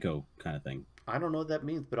a taiko kind of thing. I don't know what that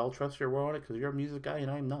means, but I'll trust your word on it because you're a music guy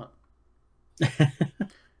and I'm not.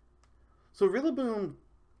 So Rillaboom,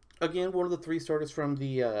 again, one of the three starters from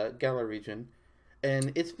the Galar region,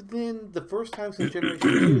 and it's been the first time since Generation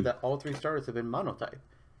 2 that all three starters have been monotype.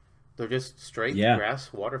 They're just straight Yeah.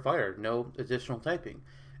 grass, water, fire, no additional typing.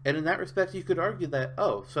 And in that respect, you could argue that,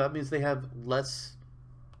 oh, so that means they have less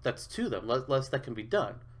that's to them, less that can be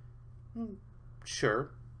done. Hmm,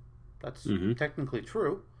 sure, that's Hmm. technically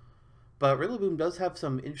true. But Rillaboom does have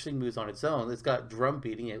some interesting moves on its own. It's got drum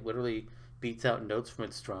beating. It literally beats out notes from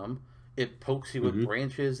its drum. It pokes you with Hmm.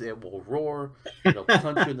 branches. It will roar. It'll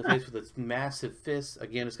punch you in the face with its massive fists.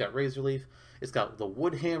 Again, it's got Razor Leaf. It's got the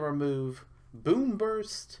Wood Hammer move. Boom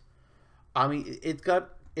Burst. I mean,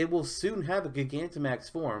 it will soon have a Gigantamax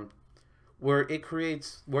form where it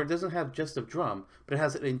doesn't have just a drum, but it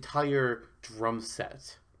has an entire drum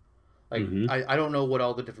set. Like Hmm. I don't know what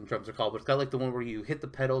all the different drums are called, but it's got like the one where you hit the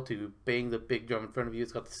pedal to bang the big drum in front of you.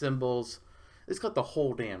 It's got the cymbals. It's got the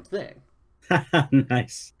whole damn thing.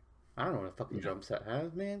 Nice. I don't know what a fucking Yeah. drum set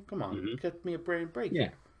has, man. Come on, Hmm. cut me a brain break Yeah.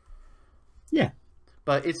 here. Yeah.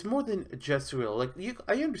 But it's more than just real.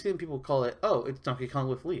 I understand people call it, oh, it's Donkey Kong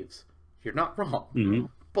with leaves. You're not wrong, Hmm.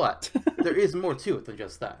 but there is more to it than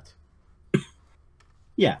just that.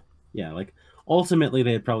 Yeah. Yeah. Like ultimately,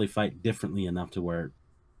 they'd probably fight differently enough to where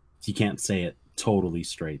you can't say it totally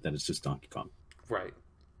straight that it's just Donkey Kong. Right.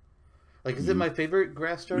 Like, is it Hmm. my favorite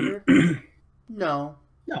grass starter? No,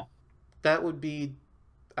 No. that would be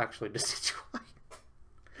actually Decidueye.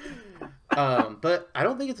 But I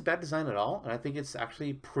don't think it's a bad design at all, and I think it's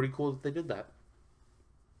actually pretty cool that they did that.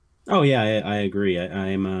 Oh yeah, I agree.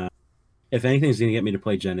 I'm if anything's gonna get me to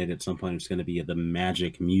play Gen 8 at some point, it's gonna be the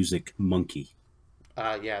Magic Music Monkey.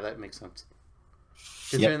 Yeah, that makes sense.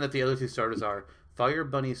 Yep. Considering that the other two starters are Fire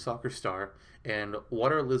Bunny Soccer Star and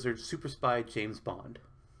Water Lizard Super Spy James Bond.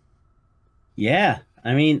 Yeah.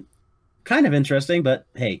 I mean, kind of interesting, but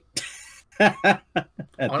hey, at the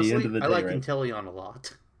end Honestly, of the I day, like right? Inteleon a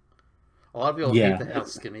lot. A lot of people hate Yeah. the how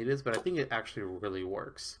skinny it is, but I think it actually really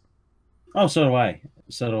works. Oh, so do I.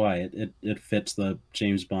 So do I. It fits the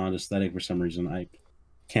James Bond aesthetic for some reason. I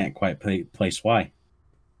can't quite place why.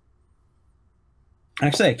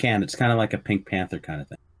 Actually, I can. It's kind of like a Pink Panther kind of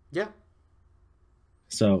thing. Yeah.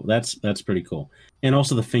 So that's pretty cool. And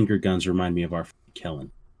also the finger guns remind me of our friend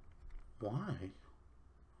Kellen Why?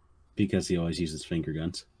 because he always uses finger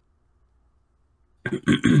guns.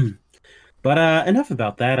 But enough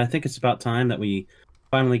about that. I think it's about time that we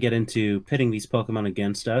finally get into pitting these Pokemon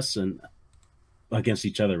against us and against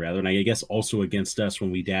each other rather, and I guess also against us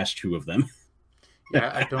when we dash two of them.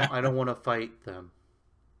 Yeah, I don't want to fight them.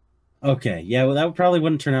 Okay, yeah, well that probably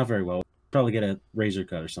wouldn't turn out very well. Probably get a razor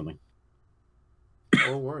cut or something,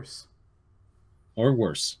 Or worse. or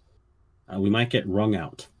worse, we might get wrung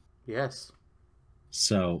out. Yes.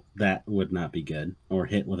 So that would not be good. Or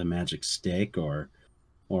hit with a magic stick, or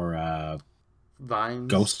Vines.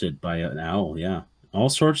 ghosted by an owl. Yeah, all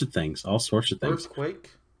sorts of things. All sorts of things. Earthquake.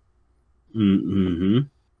 Mm-hmm.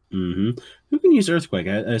 Mm-hmm. Who can use earthquake?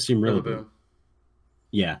 I assume Rillaboom. Rillaboom.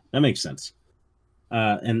 Yeah, that makes sense.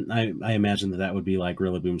 And I imagine that would be like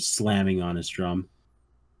Rillaboom slamming on his drum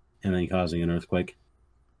and then causing an earthquake.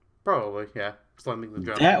 Probably, yeah. Slamming the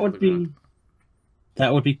drum That into would the ground. be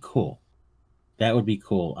that would be cool. That would be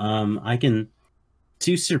cool. I can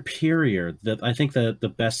to Superior. That I think the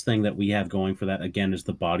best thing that we have going for that again is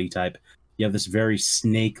the body type. You have this very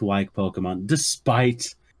snake-like Pokemon,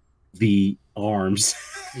 despite the arms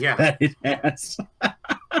Yeah. that it has.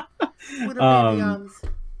 With a baby um, arms.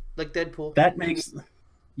 Like Deadpool. that makes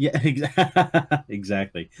yeah,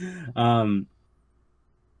 exactly. Um,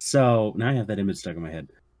 so now I have that image stuck in my head.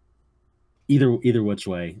 Either which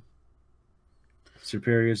way,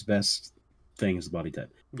 Superior's best thing is the body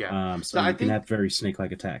type. Yeah. So So I you can think have very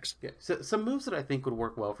snake-like attacks. yeah. So some moves that I think would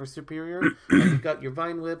work well for Superior. You've got your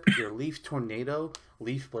Vine Whip, your Leaf Tornado,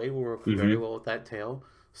 Leaf Blade will work very Hmm. well with that tail.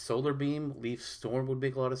 Solar Beam, Leaf Storm would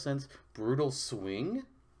make a lot of sense. Brutal Swing,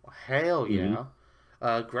 hell Hmm.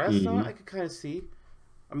 yeah. Grass Knot, Hmm. I could kind of see.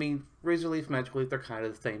 I mean, Razor Leaf, Magic Leaf, they're kind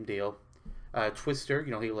of the same deal. Twister,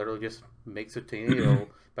 he literally just makes a tornado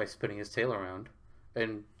by spinning his tail around.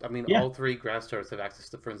 And I mean, Yeah, all three grass stars have access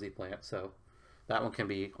to Frenzy Plant, so that one can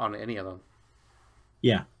be on any of them.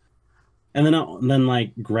 yeah. And then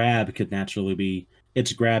like grab could naturally be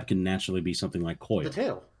its grab can naturally be something like The coil,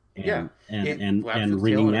 tail, yeah, and and it and flaps and its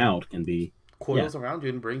tail ringing and out can be yeah, coils around you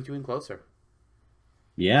and brings you in closer.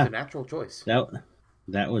 It's a yeah. natural choice. That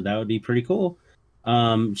that would be pretty cool.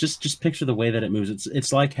 Just picture the way that it moves.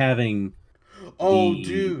 It's like having Oh, the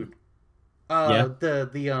dude. yeah, The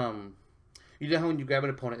you know how when you grab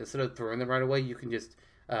an opponent, instead of throwing them right away, you can just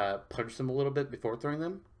punch them a little bit before throwing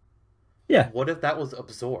them. yeah. What if that was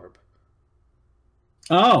absorb?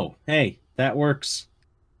 Oh, hey, that works.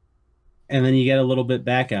 and then you get a little bit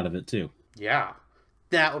back out of it too. Yeah,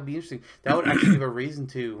 that would be interesting. That would actually give a reason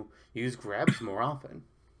to use grabs more often.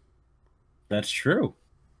 That's true.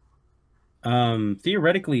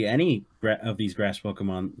 Theoretically, any of these grass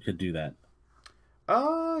Pokemon could do that,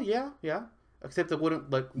 Yeah, yeah. Except it wouldn't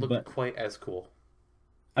look but quite as cool.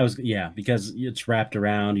 yeah, because it's wrapped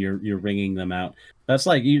around. You're ringing them out. That's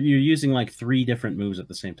like you're using like three different moves at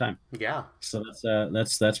the same time. Yeah, So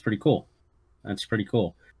that's pretty cool. That's pretty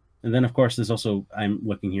cool. And then of course there's also I'm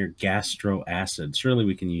looking here gastro acid. Surely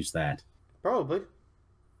we can use that. probably.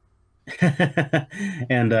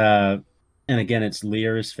 and and again, it's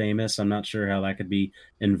Leer is famous. I'm not sure how that could be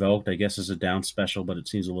invoked. I guess as a down special, but it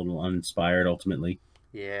seems a little uninspired ultimately.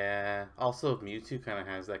 Yeah. Also, Mewtwo kind of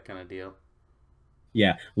has that kind of deal.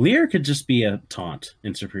 Yeah, Leer could just be a taunt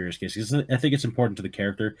in Superior's case. 'Cause I think it's important to the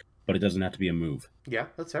character, but it doesn't have to be a move. Yeah,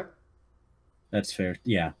 that's fair. That's fair.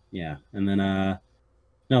 Yeah, yeah. And then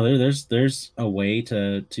no, there's a way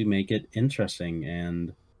to make it interesting,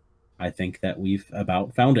 and I think that we've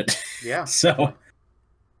about found it. Yeah, So definitely.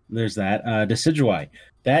 there's that. Decidueye.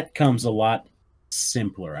 That comes a lot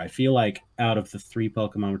simpler. I feel like out of the three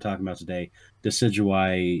Pokemon we're talking about today,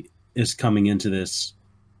 Decidueye is coming into this,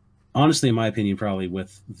 honestly, in my opinion, probably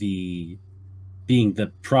with the being the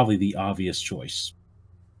probably the obvious choice.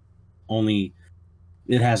 Only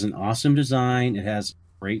it has an awesome design, it has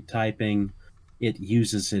great typing, it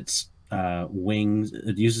uses its wings,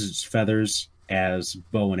 it uses its feathers as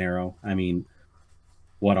bow and arrow. I mean,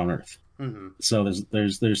 what on earth? Mm-hmm. So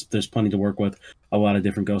there's plenty to work with. A lot of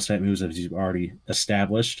different ghost type moves as you've already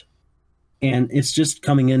established, and it's just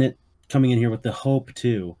coming in here with the hope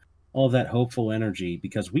too, all that hopeful energy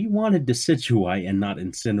because we wanted Decidueye and not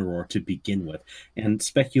Incineroar to begin with, and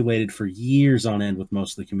speculated for years on end with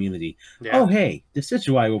most of the community. Oh Yeah. hey,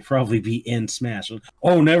 Decidueye will probably be in Smash.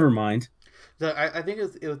 Oh, never mind. I think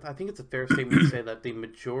I think it's a fair statement to say that the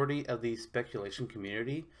majority of the speculation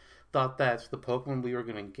community thought that the Pokemon we were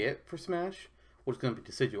going to get for Smash was going to be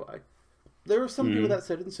Decidueye. There were some people Mm-hmm. that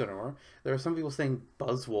said Incineroar. There were some people saying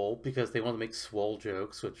Buzzwole because they want to make Swole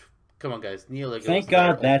jokes, which, come on, guys, Neolego is Thank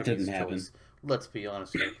their God that obvious didn't happen. choice. Let's be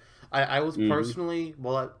honest here. I was Mm-hmm. personally,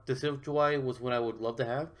 well, Decidueye was what I would love to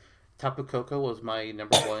have. Tapu Koko was my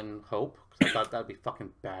number one hope because I thought that'd be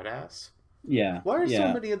fucking badass. Yeah, Why are so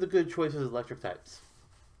yeah. many of the good choices electric types?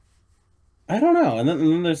 I don't know. And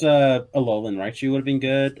then there's a Alolan Raichu would have been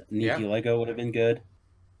good. Yeah, Niki Lego would have been good.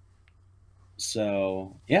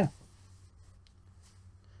 So yeah,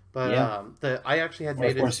 but yeah. the I actually had Or of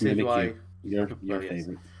made a course Mimikyu, Decidueye. your Well, yes,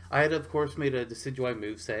 favorite. I had of course made a Decidueye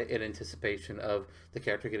moveset in anticipation of the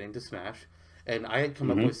character getting to Smash, and I had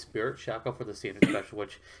come up Mm-hmm. with Spirit Shackle for the standard special,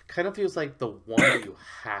 which kind of feels like the one that you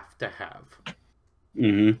have to have.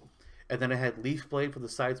 Mm-hmm. And then I had Leaf Blade for the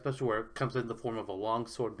side special, where it comes in the form of a long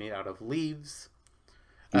sword made out of leaves,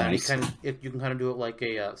 and Nice. you can kind of do it like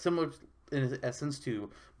a similar in essence to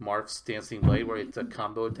Marth's Dancing Blade, where it's a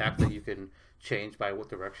combo attack that you can change by what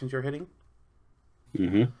directions you're hitting.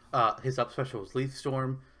 Mm-hmm. His up special was Leaf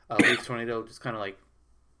Storm. Leaf Tornado just kind of like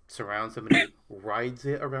surrounds him and he rides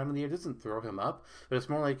it around in the air. It doesn't throw him up, but it's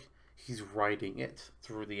more like he's riding it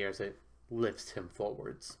through the air as it lifts him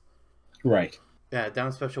forwards. Right.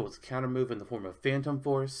 Down special was counter move in the form of Phantom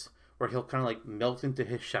Force, where he'll kind of like melt into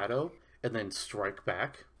his shadow and then strike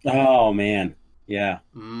back. Oh man. Yeah.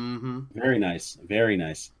 Mm-hmm. Very nice. Very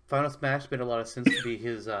nice. Final Smash made a lot of sense to be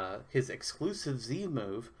his exclusive Z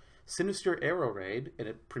move, Sinister Arrow Raid, and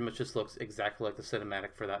it pretty much just looks exactly like the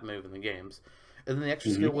cinematic for that move in the games. And then the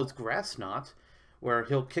extra skill Mm-hmm. was Grass Knot, where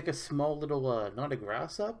he'll kick a small little knot of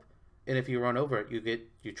grass up, and if you run over it,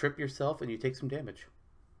 you trip yourself and you take some damage.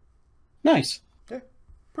 Nice. Yeah,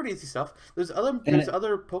 pretty easy stuff. And There's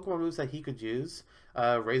other Pokemon moves that he could use.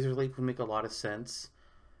 Razor Leaf would make a lot of sense.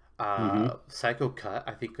 mm-hmm. Psycho Cut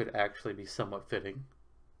I think could actually be somewhat fitting.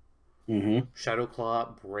 Mm-hmm. Shadow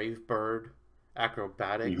Claw, Brave Bird, Mm-hmm.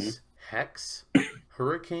 Acrobatics, Hex,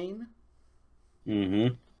 Hurricane.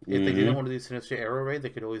 Mm-hmm. If they didn't Mm-hmm. want to do Sinister Arrow Raid, they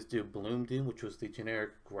could always do Bloom Doom, which was the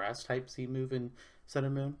generic grass type Z move in Sun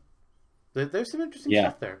and Moon. There's some interesting Yeah.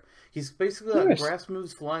 stuff there. He's basically got Nice. grass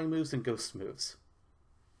moves, flying moves, and ghost moves.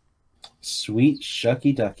 Sweet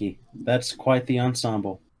shucky ducky. That's quite the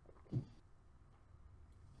ensemble.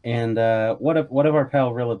 And what of our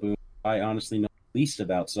pal Rillaboom? I honestly know least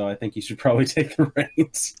about, so I think you should probably take the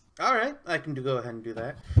reins. All right, I can go ahead and do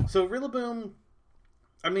that. So Rillaboom,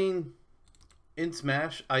 I mean, in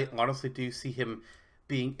Smash, I honestly do see him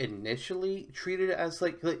being initially treated as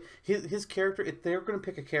like his character. If they're going to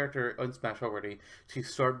pick a character in Smash already to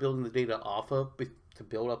start building the data off of to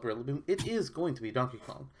build up Rillaboom, it is going to be Donkey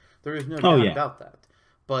Kong. There is no Oh doubt yeah. about that.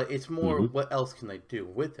 But it's more Mm-hmm. what else can they do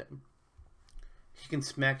with him? he can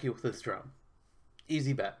smack you with his drum.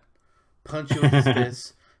 Easy bet. Punch you with his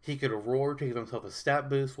fists. He could roar to give himself a stat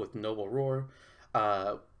boost with Noble Roar.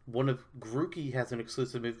 One of Grookey has an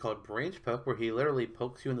exclusive move called Branch Poke, where he literally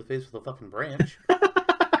pokes you in the face with a fucking branch.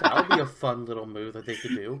 That would be a fun little move that they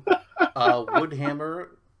could do. Woodhammer,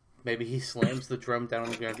 maybe he slams the drum down on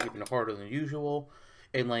the ground even harder than usual,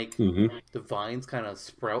 and like Mm-hmm. the vines kind of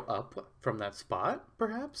sprout up from that spot,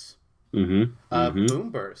 perhaps. Mm-hmm. Mm-hmm. Boom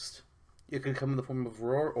Burst. It could come in the form of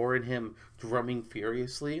Roar or in him drumming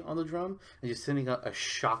furiously on the drum and just sending out a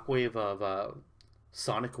shockwave of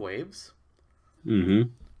sonic waves, Mm-hmm.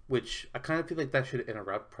 which I kind of feel like that should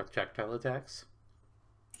interrupt projectile attacks.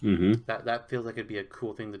 Mm-hmm. That feels like it'd be a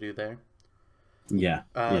cool thing to do there. Yeah.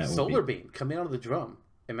 Yeah, it would Solar be. Beam coming out of the drum.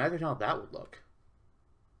 Imagine how that would look.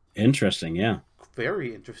 Interesting, yeah.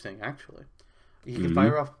 Very interesting, actually. He could Mm-hmm.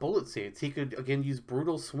 fire off Bullet Seeds. He could, again, use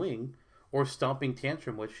Brutal Swing or Stomping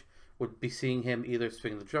Tantrum, which would be seeing him either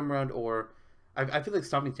swing the drum around or. I feel like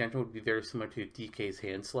Stomping Tantrum would be very similar to DK's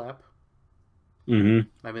Hand Slap.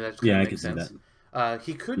 Mm-hmm. I mean, that just kind Yeah, of I makes could see that. sense.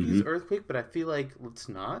 He could use Mm-hmm. Earthquake, but I feel like let's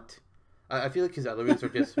not. I feel like his other moves are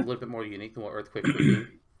just a little bit more unique than what Earthquake would be.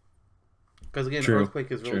 Because again, True. Earthquake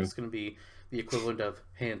is really True. just going to be the equivalent of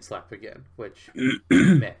Hand Slap again, which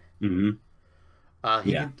meh. Mm-hmm.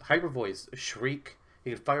 He Yeah. could Hyper Voice, Shriek.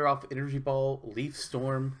 He could fire off Energy Ball, Leaf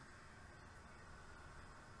Storm.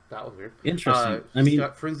 That was weird. Interesting. I He's mean,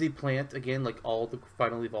 got Frenzy Plant again, like all the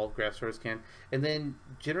finally evolved grass starters can. And then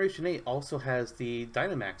Generation 8 also has the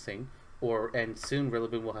Dynamaxing, and soon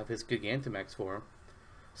Rillaboom will have his Gigantamax form.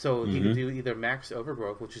 So he could mm-hmm. do either Max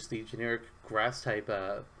Overgrowth, which is the generic grass type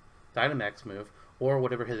Dynamax move, or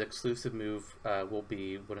whatever his exclusive move will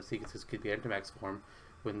be when he gets his Gigantamax form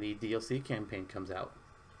when the DLC campaign comes out.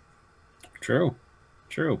 True.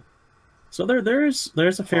 True. So there's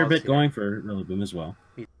a fair Pause bit here. going for Rillaboom as well.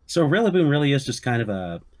 So Rillaboom really is just kind of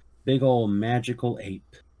a big old magical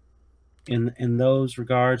ape. In those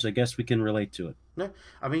regards, I guess we can relate to it. No,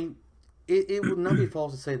 I mean, it would not be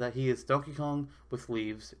false to say that he is Donkey Kong with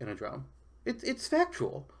leaves and a drum. It's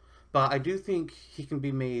factual, but I do think he can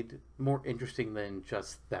be made more interesting than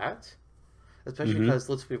just that. Especially Mm-hmm. because,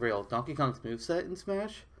 let's be real, Donkey Kong's moveset in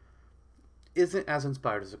Smash isn't as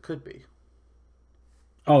inspired as it could be.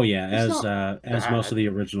 Oh yeah, It's not as most of bad. the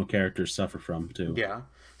original characters suffer from too. Yeah.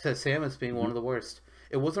 So Samus being one Mm-hmm. of the worst.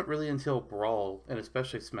 It wasn't really until Brawl, and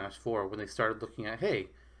especially Smash 4, when they started looking at, hey,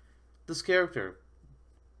 this character,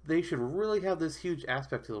 they should really have this huge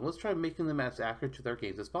aspect to them. Let's try making them as accurate to their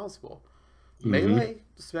games as possible. Mm-hmm. Melee,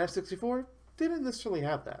 Smash 64, didn't necessarily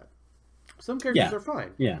have that. Some characters Yeah, are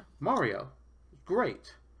fine. yeah. Mario,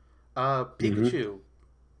 great. Mm-hmm. Pikachu,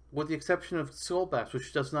 with the exception of Soul Blast,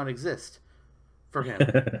 which does not exist for him,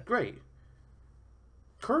 great.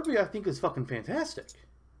 Kirby, I think, is fucking fantastic.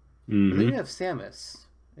 But then mm-hmm. you have Samus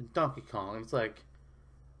and Donkey Kong, and it's like,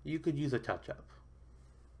 you could use a touch up.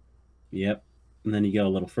 Yep. And then you go a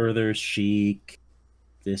little further, Sheik,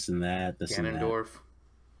 this and that. Ganondorf,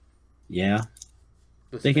 Yeah.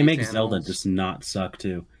 the They can space make Zelda animals. just not suck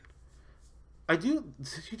too. I do.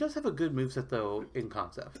 She does have a good moveset though in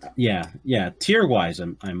concept. Yeah, yeah. Tier wise,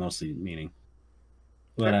 I'm mostly meaning.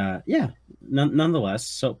 But Okay. yeah, nonetheless,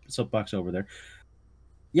 soapbox over there.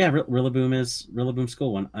 Yeah, Rillaboom's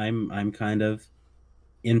cool one. I'm kind of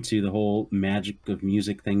into the whole magic of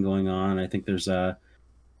music thing going on. I think there's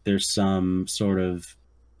some sort of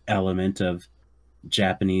element of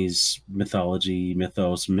Japanese mythology,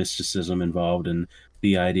 mythos, mysticism involved in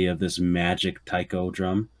the idea of this magic taiko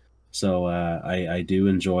drum. So I do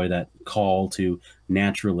enjoy that call to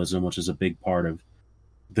naturalism, which is a big part of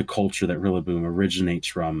the culture that Rillaboom originates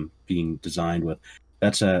from being designed with.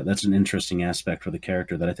 That's an interesting aspect for the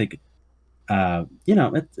character that I think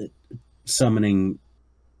summoning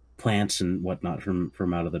plants and whatnot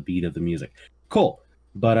from out of the beat of the music. Cool.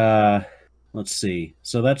 But let's see.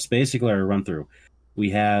 So that's basically our run through. We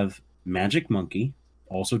have Magic Monkey,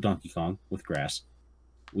 also Donkey Kong with grass.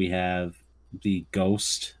 We have the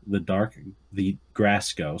grass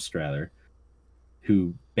ghost rather,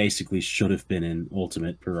 who basically should have been in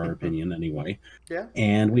Ultimate per our opinion anyway. Yeah.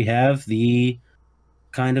 And we have the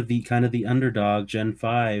kind of the underdog Gen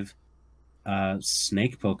 5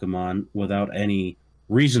 snake Pokemon without any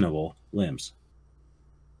reasonable limbs.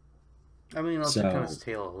 I mean, unless it kind of So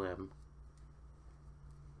tail a limb.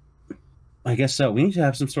 I guess so. We need to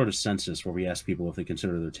have some sort of census where we ask people if they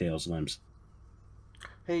consider their tails limbs.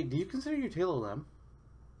 Hey, do you consider your tail a limb?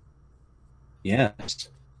 Yes.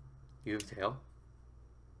 You have a tail?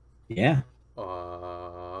 Yeah.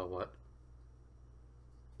 What?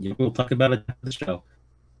 Yeah, we'll talk about it after the show.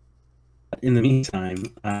 In the meantime,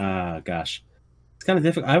 gosh. It's kind of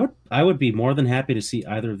difficult. I would be more than happy to see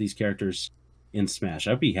either of these characters in Smash.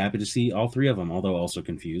 I'd be happy to see all three of them, although also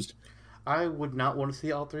confused. I would not want to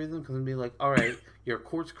see all three of them because I'd be like, all right, your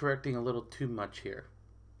course correcting a little too much here.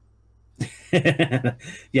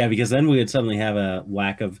 Yeah, because then we would suddenly have a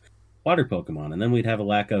lack of water Pokemon, and then we'd have a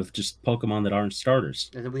lack of just Pokemon that aren't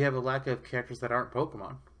starters. And then we have a lack of characters that aren't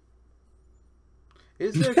Pokemon.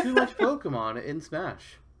 Is there too much Pokemon in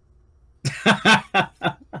Smash?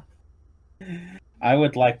 I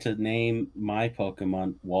would like to name my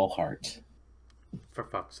Pokemon Walhart. For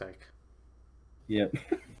fuck's sake. Yep.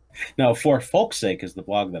 No, for folk's sake is the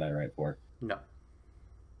blog that I write for. No.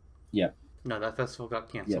 Yep. No, that festival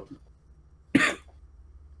got Yep. canceled.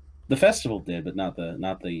 The festival did, but not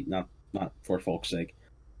for folk's sake,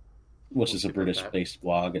 which We'll is a see about that. British-based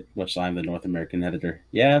blog, at which I'm the North American editor.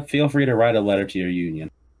 Yeah, feel free to write a letter to your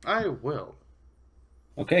union. I will.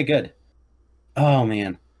 Okay, good. Oh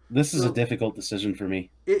man, this is a So, difficult decision for me.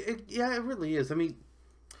 yeah, it really is. I mean,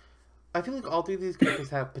 I feel like all three of these characters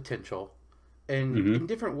have potential, and Hmm. in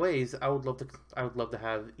different ways. I would love to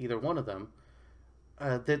have either one of them.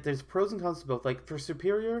 There's pros and cons to both. Like for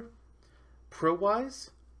Superior, pro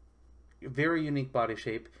wise, very unique body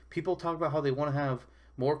shape. People talk about how they want to have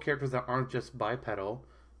more characters that aren't just bipedal.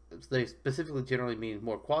 They specifically generally mean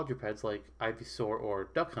more quadrupeds like Ivysaur or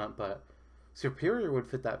Duck Hunt, but Superior would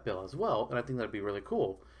fit that bill as well, and I think that'd be really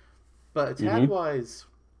cool. But attack Hmm. wise,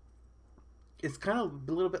 it's kind of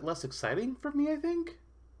a little bit less exciting for me, I think.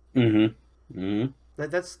 Hmm. Hmm.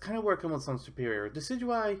 That's kind of where it comes on Superior.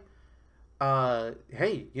 Decidueye,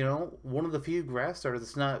 hey, one of the few grass starters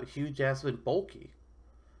that's not huge ass and bulky.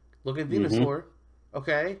 Look at Hmm. Venusaur,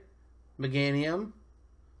 okay? Meganium, Hmm.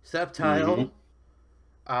 Sceptile,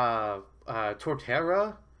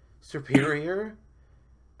 Torterra, Superior,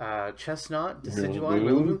 Chestnut, Decidueye, Rillaboom.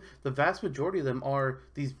 Rillaboom. The vast majority of them are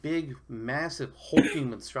these big, massive, hulking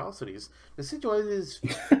monstrosities. Decidueye is,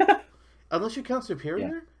 unless you count Yeah.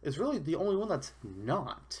 Superior, is really the only one that's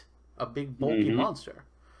not a big, bulky Hmm. monster.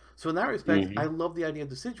 So in that respect, I Hmm. love the idea of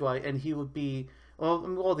Decidueye, and he would be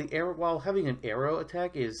well. The arrow, while having an arrow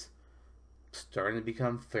attack is starting to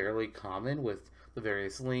become fairly common with the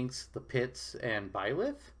various links, the pits, and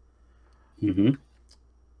Byleth. Hmm.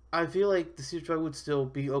 I feel like the Decidueye would still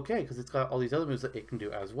be okay because it's got all these other moves that it can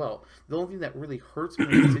do as well. The only thing that really hurts me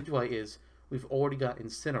with Decidueye is we've already got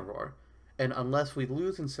Incineroar, and unless we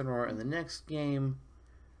lose Incineroar in the next game,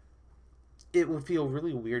 it would feel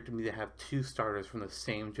really weird to me to have two starters from the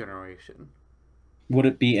same generation. Would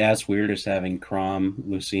it be as weird as having Crom,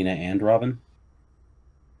 Lucina, and Robin?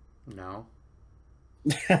 No.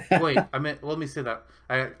 Wait, I meant, let me say that.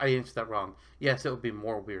 I answered that wrong. Yes, it would be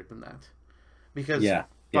more weird than that. Because Yeah.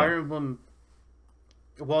 Yeah. Fire Emblem,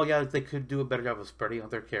 well, yeah, they could do a better job of spreading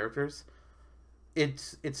out their characters.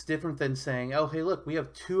 It's different than saying, oh, hey, look, we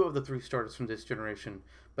have two of the three starters from this generation,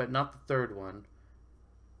 but not the third one.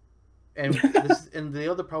 And the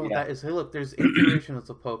other problem with Yeah. that is, hey, look, there's eight generations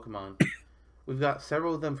of Pokemon. We've got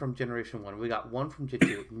several of them from Generation One. We got one from Gen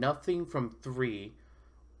 2. Nothing from three.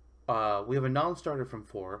 We have a non-starter from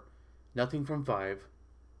four. Nothing from five.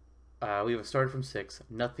 We have a starter from six.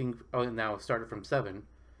 Nothing. Oh, and now a starter from seven,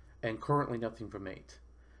 and currently nothing from eight.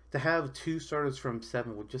 To have two starters from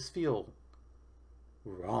seven would just feel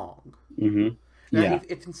wrong. Hmm. Now, Yeah.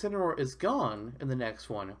 if Incineroar is gone in the next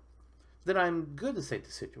one, then I'm good to say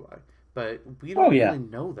Decidueye. But we Oh don't yeah. really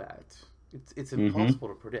know that. It's Hmm. impossible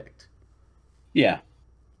to predict. Yeah.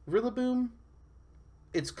 Rillaboom,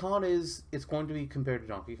 its con is it's going to be compared to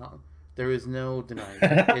Donkey Kong. There is no denying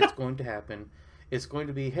that. It's going to happen. It's going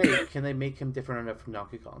to be, hey, can they make him different enough from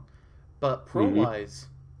Donkey Kong? But pro Hmm. wise,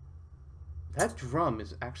 that drum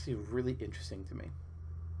is actually really interesting to me.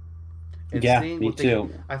 And Yeah. seeing Me what they can,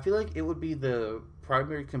 too. I feel like it would be the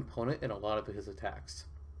primary component in a lot of his attacks.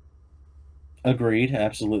 Agreed.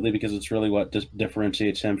 Absolutely, because it's really what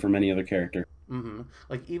differentiates him from any other character.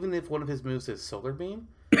 Like even if one of his moves is Solar Beam,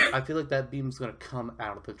 I feel like that beam's gonna come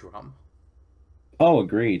out of the drum. Oh,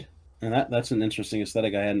 agreed. And that's an interesting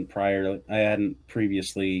aesthetic I hadn't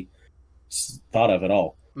previously thought of at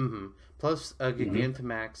all. Plus, Hmm.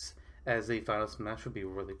 Gigantamax as a final smash would be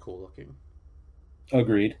really cool looking.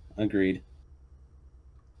 Agreed. Agreed.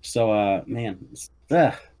 So, man,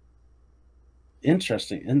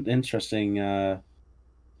 interesting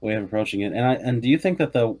way of approaching it. And do you think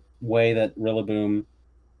that the way that Rillaboom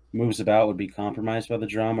moves about would be compromised by the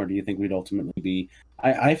drum, or do you think we'd ultimately be?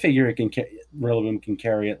 I figure Rillaboom can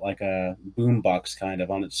carry it like a boombox kind of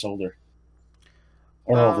on its shoulder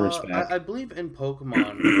or over its I back. believe in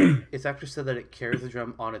Pokemon, it's actually said that it carries the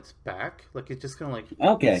drum on its back. Like it just kind of like it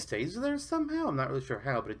Okay. stays there somehow. I'm not really sure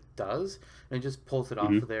how, but it does, and it just pulls it off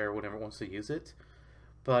Hmm. of there whenever it wants to use it.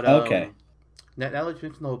 But Okay. now that you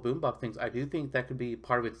mentioned the whole boombox things, I do think that could be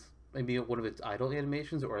part of its maybe one of its idle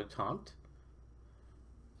animations or a taunt.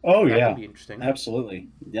 Oh That could yeah. be interesting. Absolutely.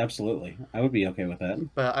 Absolutely. I would be okay with that.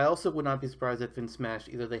 But I also would not be surprised if in Smash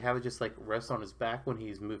either they have it just like rest on his back when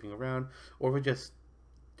he's moving around, or if it just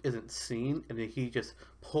isn't seen and then he just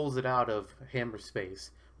pulls it out of hammer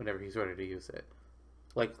space whenever he's ready to use it,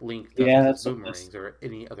 like Link does Yeah, with his that's boomerangs or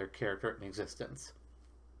any other character in existence.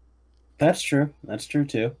 that's true. That's true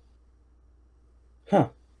too. Huh.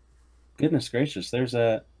 Goodness gracious. There's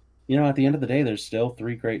a at the end of the day there's still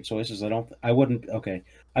three great choices. I wouldn't okay.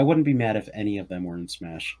 I wouldn't be mad if any of them were in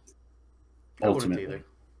Smash I wouldn't either.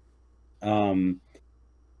 ultimately. Um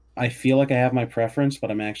I feel like I have my preference, but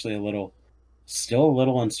I'm actually still a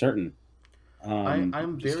little uncertain.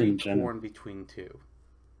 I'm Just very in general. torn between two.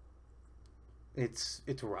 It's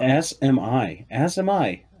rough. As am I. As am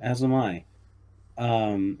I. As am I.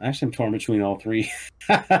 Actually, I'm torn between all three,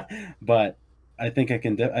 but I think I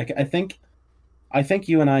can. I think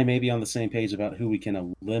you and I may be on the same page about who we can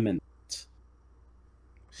eliminate.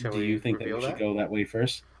 Shall Do we you think that we reveal should that? go that way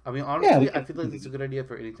first? I mean, Yeah, we honestly, I can. feel We like can it's a do good idea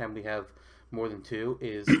for any time we have more than two.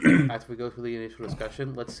 Is that. after we go through the initial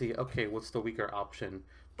discussion, let's see. Okay, what's the weaker option?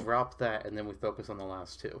 Drop that, and then we focus on the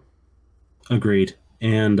last two. Agreed.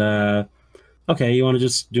 And okay, you want to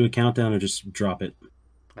just do a countdown or just drop it?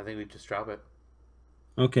 I think we just drop it.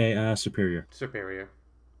 Okay, Superior. Superior.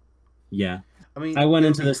 Yeah, I mean, I went it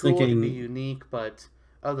would into be this cool. It'd be thinking unique, but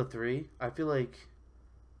of the three, I feel like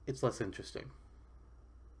it's less interesting.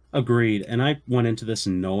 agreed, and I went into this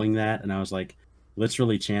knowing that, and I was like, let's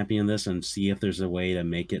really champion this and see if there's a way to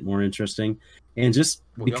make it more interesting. And just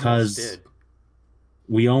We almost because did.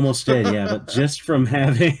 we almost did, yeah, but just from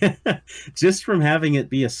having just from having it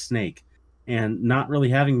be a snake and not really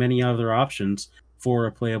having many other options for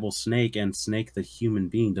a playable snake, and Snake the human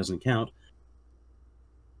being doesn't count,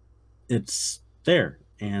 it's there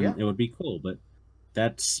Yeah. and it would be cool, but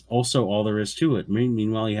that's also all there is to it.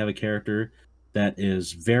 Meanwhile, you have a character that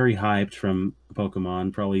is very hyped from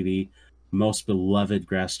Pokemon, probably the most beloved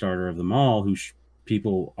grass starter of them all, who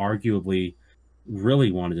people arguably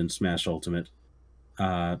really wanted in Smash Ultimate,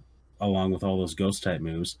 uh, along with all those ghost type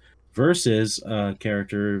moves, versus a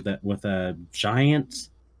character that with a giant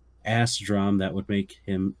ass drum that would make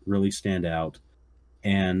him really stand out,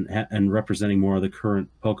 and representing more of the current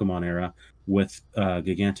Pokemon era with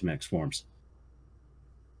Gigantamax forms.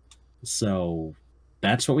 So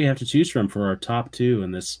that's what we have to choose from for our top two in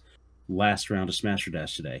this last round of Smasher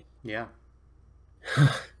Dash today. Yeah.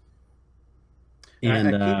 And I And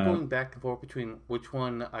keep going back and forth between which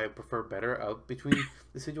one I prefer better of between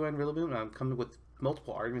Decidueye and Rillaboom. And I'm coming with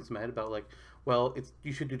multiple arguments in my head about like, well, it's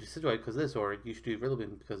you should do Decidueye because of this, or you should do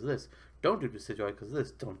Rillaboom because of this. Don't do Decidueye because of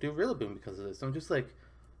this. Don't do Rillaboom because of this. I'm just like,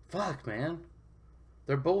 fuck, man.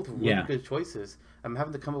 They're both really yeah, good choices. I'm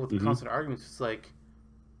having to come up with hmm constant arguments. It's like,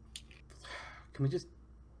 can we just,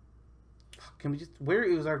 where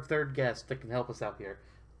is our third guest that can help us out here?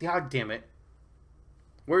 God damn it.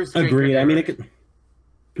 Where's Stranger agreed. I mean, it Eric? could.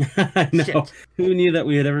 I know. Shit. Who knew that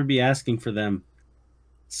we would ever be asking for them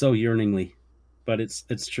so yearningly? But it's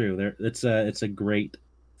true. It's a great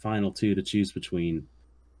final two to choose between.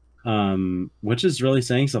 Which is really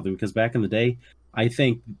saying something, because back in the day, I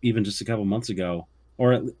think even just a couple months ago,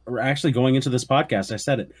 or actually going into this podcast, I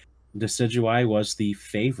said it. Decidueye was the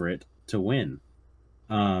favorite to win.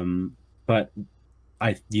 But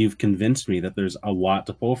you've convinced me that there's a lot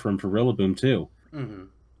to pull from for Rillaboom too, Mm-hmm.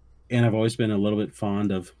 and I've always been a little bit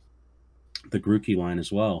fond of the Grookey line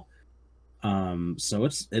as well. So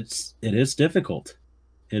it is difficult.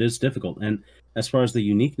 It is difficult, and as far as the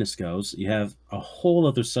uniqueness goes, you have a whole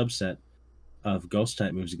other subset of ghost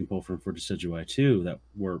type moves you can pull from for Decidueye too that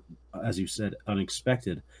were, as you said,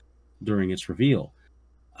 unexpected during its reveal.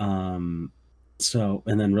 Um,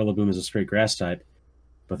 and then Rillaboom is a straight grass type,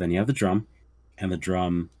 but then you have the drum, and the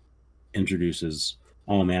drum introduces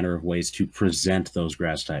all manner of ways to present those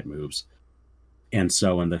grass type moves. And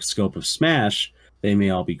so, in the scope of Smash, they may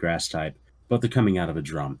all be grass type, but they're coming out of a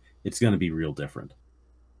drum. It's going to be real different.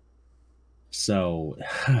 So,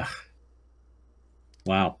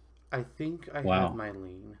 wow, I think I have wow. my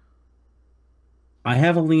lean. I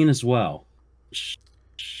have a lean as well.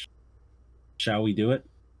 Shall we do it?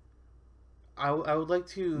 I would like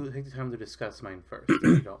to take the time to discuss mine first, if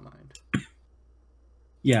you don't mind.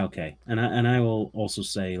 Yeah, okay. And I will also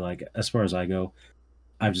say, like, as far as I go,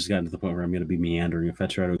 I've just gotten to the point where I'm going to be meandering if I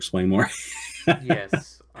try to explain more.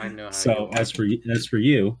 Yes, I know how you So are. as for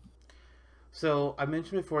you, So I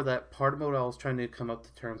mentioned before that part of what I was trying to come up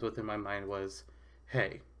to terms with in my mind was,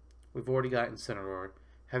 hey, we've already got Incineroar.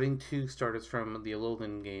 Having two starters from the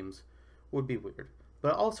Alolan games would be weird.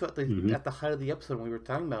 But also Hmm. at the height of the episode when we were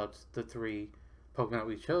talking about the three Pokemon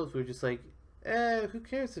we chose, we were just like, who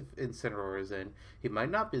cares if Incineroar is in? He might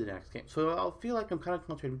not be the next game. So I feel like I'm kind of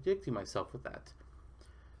contradicting myself with that.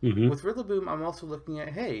 Hmm. With Rillaboom, I'm also looking at,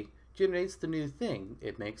 hey, Gym 8's the new thing.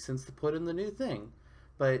 It makes sense to put in the new thing.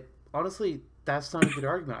 But honestly, that's not a good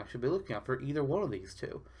argument I should be looking at for either one of these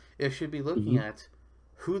two. It should be looking Hmm. at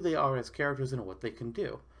who they are as characters and what they can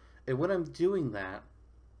do. And when I'm doing that,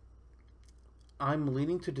 I'm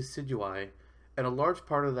leaning to Decidueye, and a large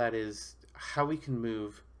part of that is how we can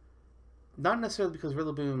move. Not necessarily because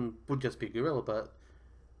Rillaboom would just be Gorilla, but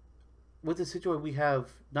with Decidueye, we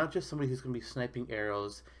have not just somebody who's going to be sniping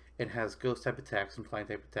arrows and has ghost type attacks and flying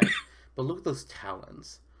type attacks, but look at those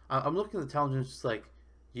talons. I'm looking at the talons and it's just like,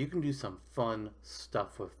 you can do some fun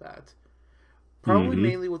stuff with that. Probably Hmm.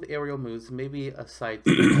 mainly with aerial moves, maybe a side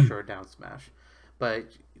smash or a down smash.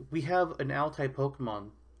 But we have an owl type Pokemon,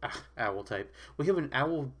 owl type. We have an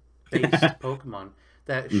owl based Pokemon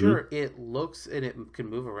that Hmm. sure it looks and it can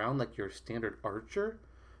move around like your standard archer,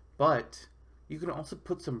 but you can also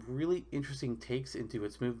put some really interesting takes into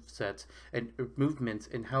its move sets and movements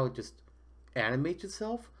and how it just animates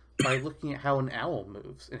itself by looking at how an owl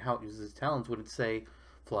moves and how it uses its talons when it's say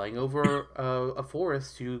flying over a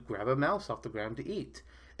forest to grab a mouse off the ground to eat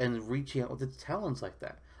and reaching out with its talons like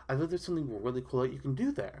that. I thought there's something really cool that you can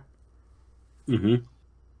do there. Hmm.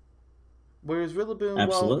 Whereas Rillaboom, well, not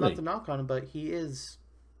to Absolutely. knock on him, but he is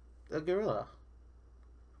a gorilla.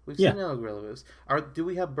 We've Yeah. seen how a gorilla moves. Do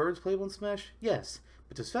we have birds playable in Smash? Yes.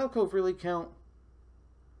 But does Falco really count?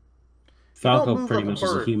 He don't Falco move pretty like a much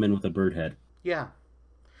is a bird. human with a bird head. Yeah.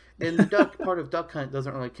 And the duck part of Duck Hunt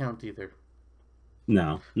doesn't really count either.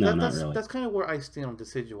 No, So no, not that's really. that's kind of where I stand on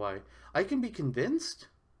Decidueye. I can be convinced,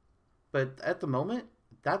 but at the moment,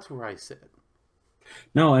 that's where I sit.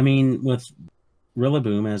 No, I mean with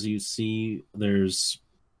Rillaboom, as you see, there's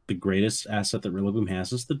the greatest asset that Rillaboom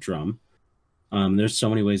has is the drum. There's so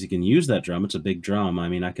many ways you can use that drum. It's a big drum. I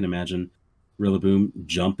mean, I can imagine Rillaboom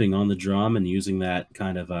jumping on the drum and using that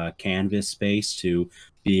kind of canvas space to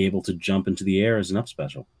be able to jump into the air as an up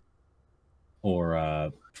special,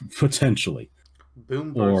 or potentially,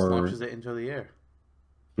 Boom Burst or launches it into the air.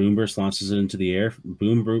 Boomburst launches it into the air.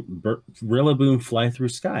 Rillaboom fly through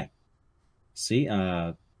sky. See,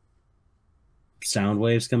 sound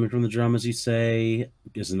waves coming from the drum, as you say,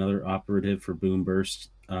 is another operative for Boomburst,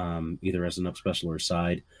 either as an up special or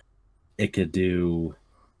side. It could do,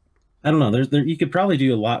 I don't know. You could probably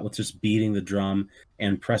do a lot with just beating the drum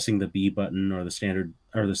and pressing the B button or the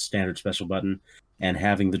standard special button, and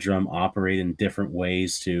having the drum operate in different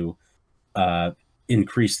ways to uh,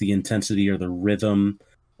 increase the intensity or the rhythm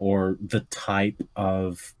or the type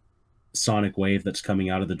of sonic wave that's coming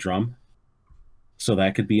out of the drum. So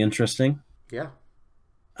that could be interesting. Yeah,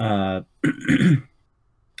 Uh,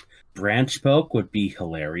 Branch poke would be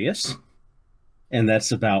hilarious, and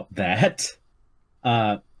that's about that.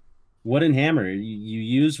 Uh, Wooden hammer. You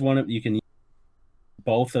use one of you can use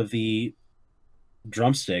both of the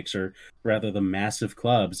drumsticks, or rather the massive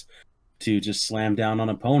clubs, to just slam down on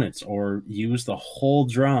opponents, or use the whole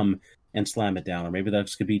drum and slam it down. Or maybe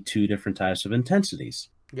those could be two different types of intensities.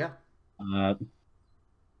 yeah, Uh,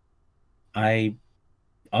 I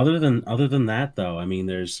other than that though, I mean,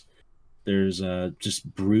 there's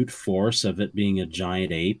just brute force of it being a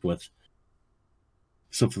giant ape with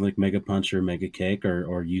something like Mega Punch or Mega Kick,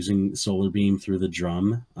 or using Solar Beam through the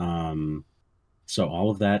drum. So all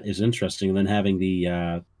of that is interesting. And then having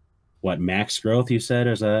the what max growth you said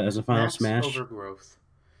as a final Max smash, Overgrowth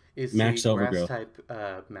is the max grass overgrowth.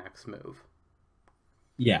 type Max move.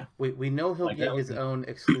 Yeah, We know he'll like get that would his be. own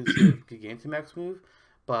exclusive Gigantamax move,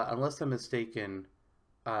 but unless I'm mistaken,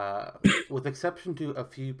 uh, with exception to a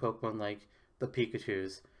few Pokemon like the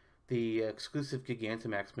Pikachu's, the exclusive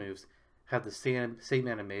Gigantamax moves have the same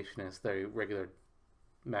animation as the regular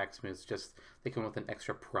Max moves. Just they come with an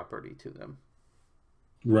extra property to them.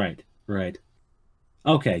 Right, right.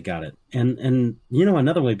 Okay, got it. And you know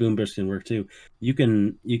another way Boom Burst can work too. You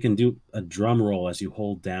can do a drum roll as you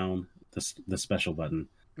hold down the special button,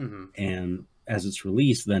 Mm-hmm. and as it's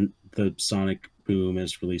released, then the sonic boom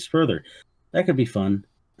is released further. That could be fun.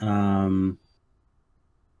 Um,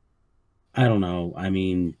 I don't know. I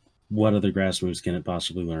mean, what other grass moves can it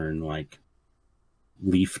possibly learn? Like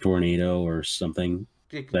Leaf Tornado or something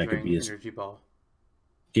Giga that could be Drain, a Energy Ball,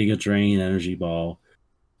 Giga Drain, Energy Ball.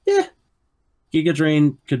 Yeah, Giga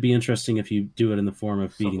Drain could be interesting if you do it in the form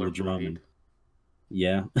of beating Solar the drum. Blade, And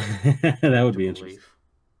yeah, that would be Magical interesting. Leaf.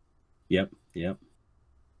 Yep, yep.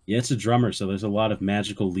 Yeah, it's a drummer, so there's a lot of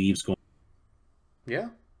magical leaves going. Yeah,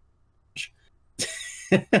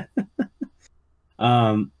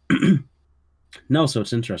 um, No, so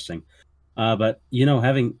it's interesting. But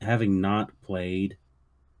having not played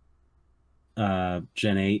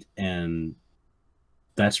Gen 8, and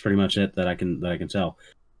that's pretty much it that I can tell.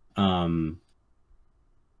 Um,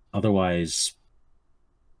 Otherwise,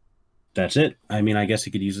 that's it. I mean, I guess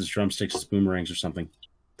he could use his drumsticks as boomerangs or something.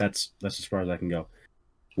 That's as far as I can go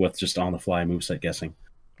with just on the fly moveset guessing.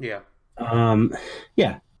 Yeah. Um,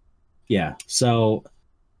 yeah, yeah. So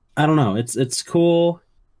I don't know. It's cool,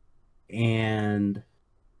 and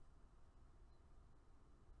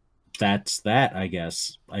that's that. I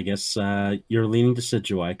guess. You're leaning to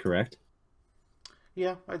Sidgewai, correct?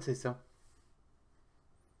 Yeah, I'd say so.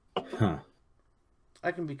 Huh.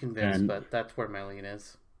 I can be convinced, And but that's where my lean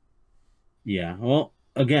is. yeah. Well,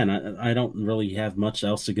 again, I don't really have much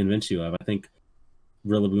else to convince you of. I think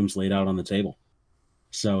Rillaboom's laid out on the table.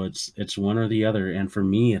 So it's one or the other. And for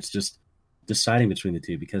me, it's just deciding between the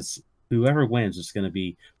two because whoever wins is going to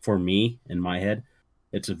be, for me, in my head,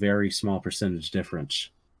 it's a very small percentage difference.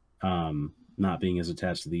 Not being as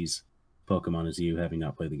attached to these Pokemon as you, having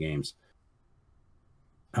not played the games.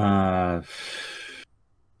 Uh,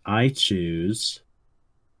 I choose.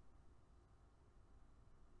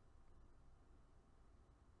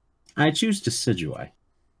 I choose Decidueye.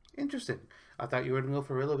 Interesting. I thought you were going to go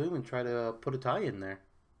for Rillaboom and try to put a tie in there.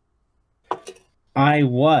 I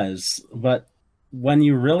was, but when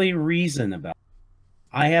you really reason about it,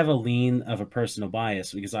 I have a lean of a personal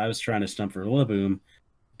bias because I was trying to stump for Rillaboom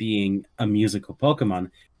being a musical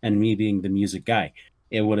Pokemon and me being the music guy.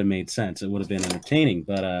 It would have made sense. It would have been entertaining.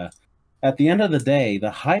 But at the end of the day,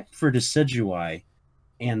 the hype for Decidueye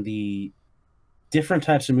and the different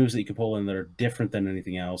types of moves that you can pull in that are different than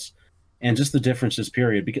anything else, and just the differences,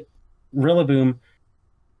 period. Because Rillaboom,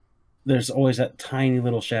 there's always that tiny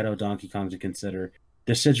little shadow Donkey Kong to consider.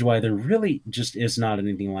 Decidueye, there really just is not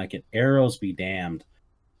anything like it. Arrows be damned,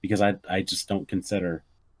 because I just don't consider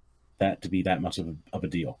that to be that much of a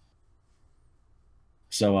deal.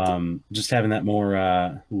 So just having that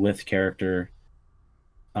more Lith character,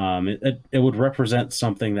 it would represent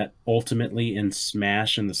something that ultimately in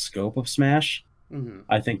Smash and the scope of Smash, Mm-hmm.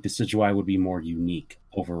 I think Decidueye would be more unique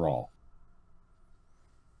overall.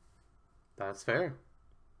 That's fair.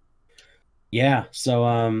 Yeah. So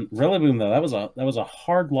Rillaboom though, that was a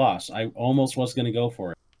hard loss. I almost was going to go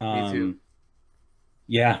for it. Me too.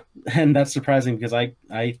 Yeah, and that's surprising because I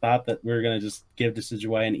thought that we were going to just give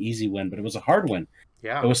Decidueye an easy win, but it was a hard win. It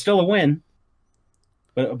Yeah. was still a win,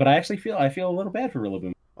 but I feel a little bad for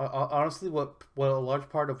Rillaboom. Honestly, what a large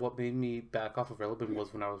part of what made me back off of Rillaboom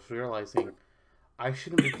was when I was realizing I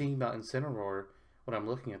shouldn't be thinking about Incineroar when I'm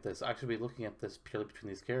looking at this. I should be looking at this purely between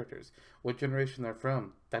these characters. What generation they're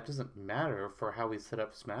from, that doesn't matter for how we set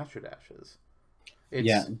up Smasher Dashes.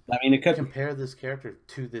 Yeah, It's I mean it could. compare this character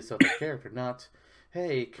to this other character, not,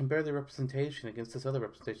 hey, compare the representation against this other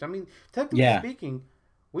representation. I mean, technically Yeah, speaking,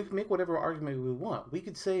 we can make whatever argument we want. We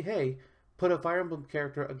could say, hey, put a Fire Emblem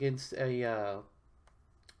character against a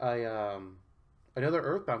another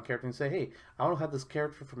Earthbound character and say, hey, I don't have this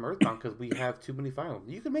character from Earthbound because we have too many Fire Emblem.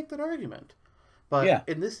 You can make that argument. But yeah,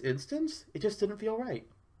 in this instance, it just didn't feel right.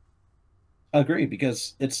 agree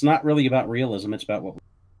because it's not really about realism; it's about what.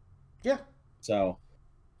 Yeah. So,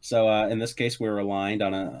 in this case, we're aligned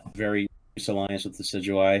on a very loose alliance with the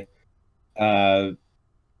Decidueye. Uh,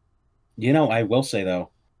 I will say though,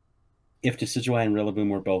 if Decidueye and Rillaboom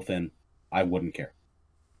were both in, I wouldn't care.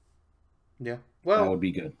 Yeah. That Well, would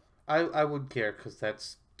be good. I would care because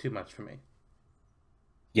that's too much for me.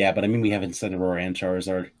 Yeah, but I mean, we have Incineroar and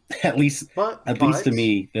Charizard. At least, But at least to but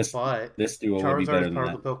me, this but this duo would be Charizard is better than part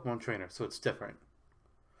of that. the Pokemon trainer, so it's different.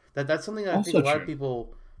 That's something that I think Also a lot of true.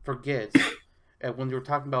 people forget. And when they were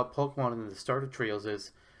talking about Pokemon and the starter trios,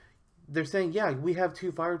 is they're saying, yeah, we have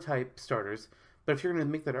two fire type starters, but if you're going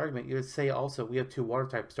to make that argument, you would say also we have two water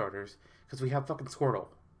type starters because we have fucking Squirtle.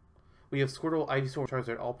 We have Squirtle, Ivysaur, and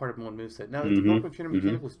Charizard all part of one moveset. Now, if the Mm-hmm. Pokemon Trainer Mm-hmm.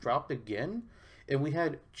 mechanic was dropped again, and we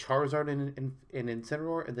had Charizard and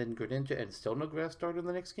Incineroar, and then Greninja and still no Grass starter in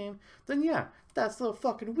the next game, then yeah, that's a little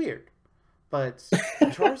fucking weird. But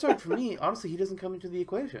Charizard, for me, honestly, he doesn't come into the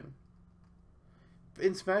equation.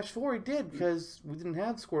 In Smash 4, he did because we didn't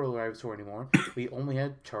have Squirtle or Ivysaur anymore. We only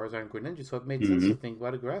had Charizard and Greninja, so it made sense Mm-hmm. to think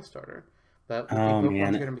about a Grass starter. But with the Oh Pokemon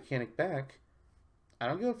man, Trainer mechanic back, I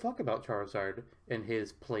don't give a fuck about Charizard and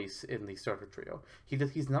his place in the starter trio.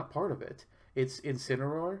 He's not part of it. It's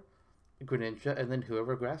Incineroar, Greninja, and then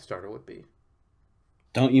whoever Grass starter would be.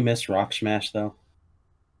 don't you miss Rock Smash though?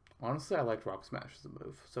 Honestly, I liked Rock Smash as a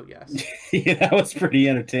move, so yes. Yeah, that was pretty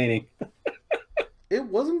entertaining. It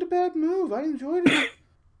wasn't a bad move. I enjoyed it.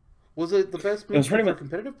 Was it the best It was move pretty for much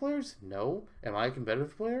competitive players? No. Am I a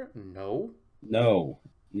competitive player? No. no,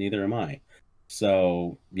 neither am I.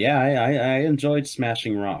 So yeah, I enjoyed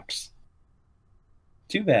smashing rocks.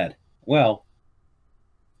 Too bad. Well,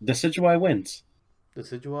 Decidueye wins.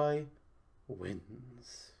 Decidueye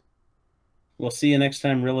wins. We'll see you next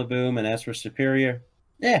time, Rillaboom. And as for Superior,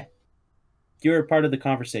 eh, you're a part of the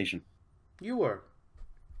conversation. You were.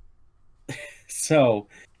 So,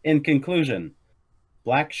 in conclusion,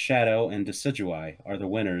 Black Shadow and Decidueye are the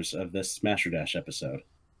winners of this Smasher Dash episode.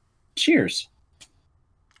 Cheers!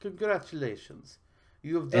 Congratulations.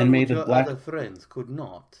 You have And done may what the your black other friends could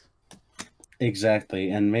not. exactly,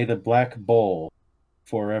 and may the Black Bull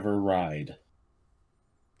forever ride.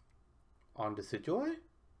 On Decidueye?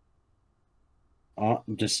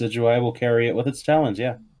 Decidueye will carry it with its talons,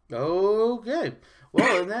 yeah. Okay.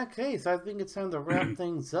 Well, in that case, I think it's time to wrap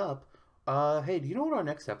things up. Hey, do you know what our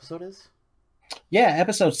next episode is? Yeah,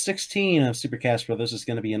 episode 16 of Supercast Brothers is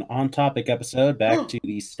going to be an on-topic episode back to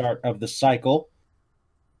the start of the cycle.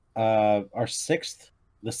 Our sixth,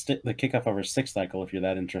 the kickoff of our sixth cycle, if you're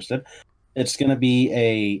that interested. It's going to be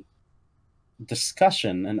a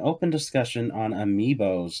discussion, an open discussion on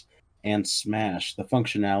amiibos and Smash, the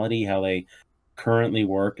functionality, how they currently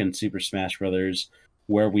work in Super Smash Brothers,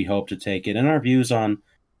 where we hope to take it, and our views on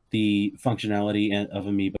the functionality of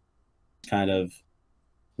amiibo, kind of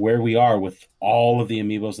where we are with all of the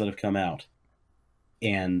amiibos that have come out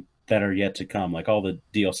and that are yet to come, like all the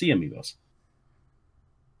DLC amiibos.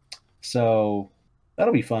 So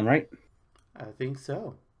that'll be fun, right? I think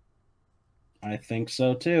so. I think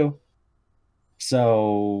so too.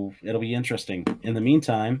 So it'll be interesting. In the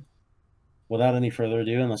meantime, without any further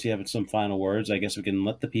ado, unless you have some final words, I guess we can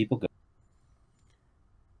let the people go.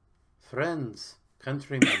 Friends,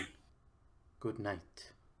 countrymen, good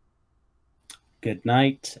night. Good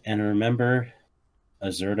night, and remember,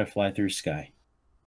 Azurta fly through sky.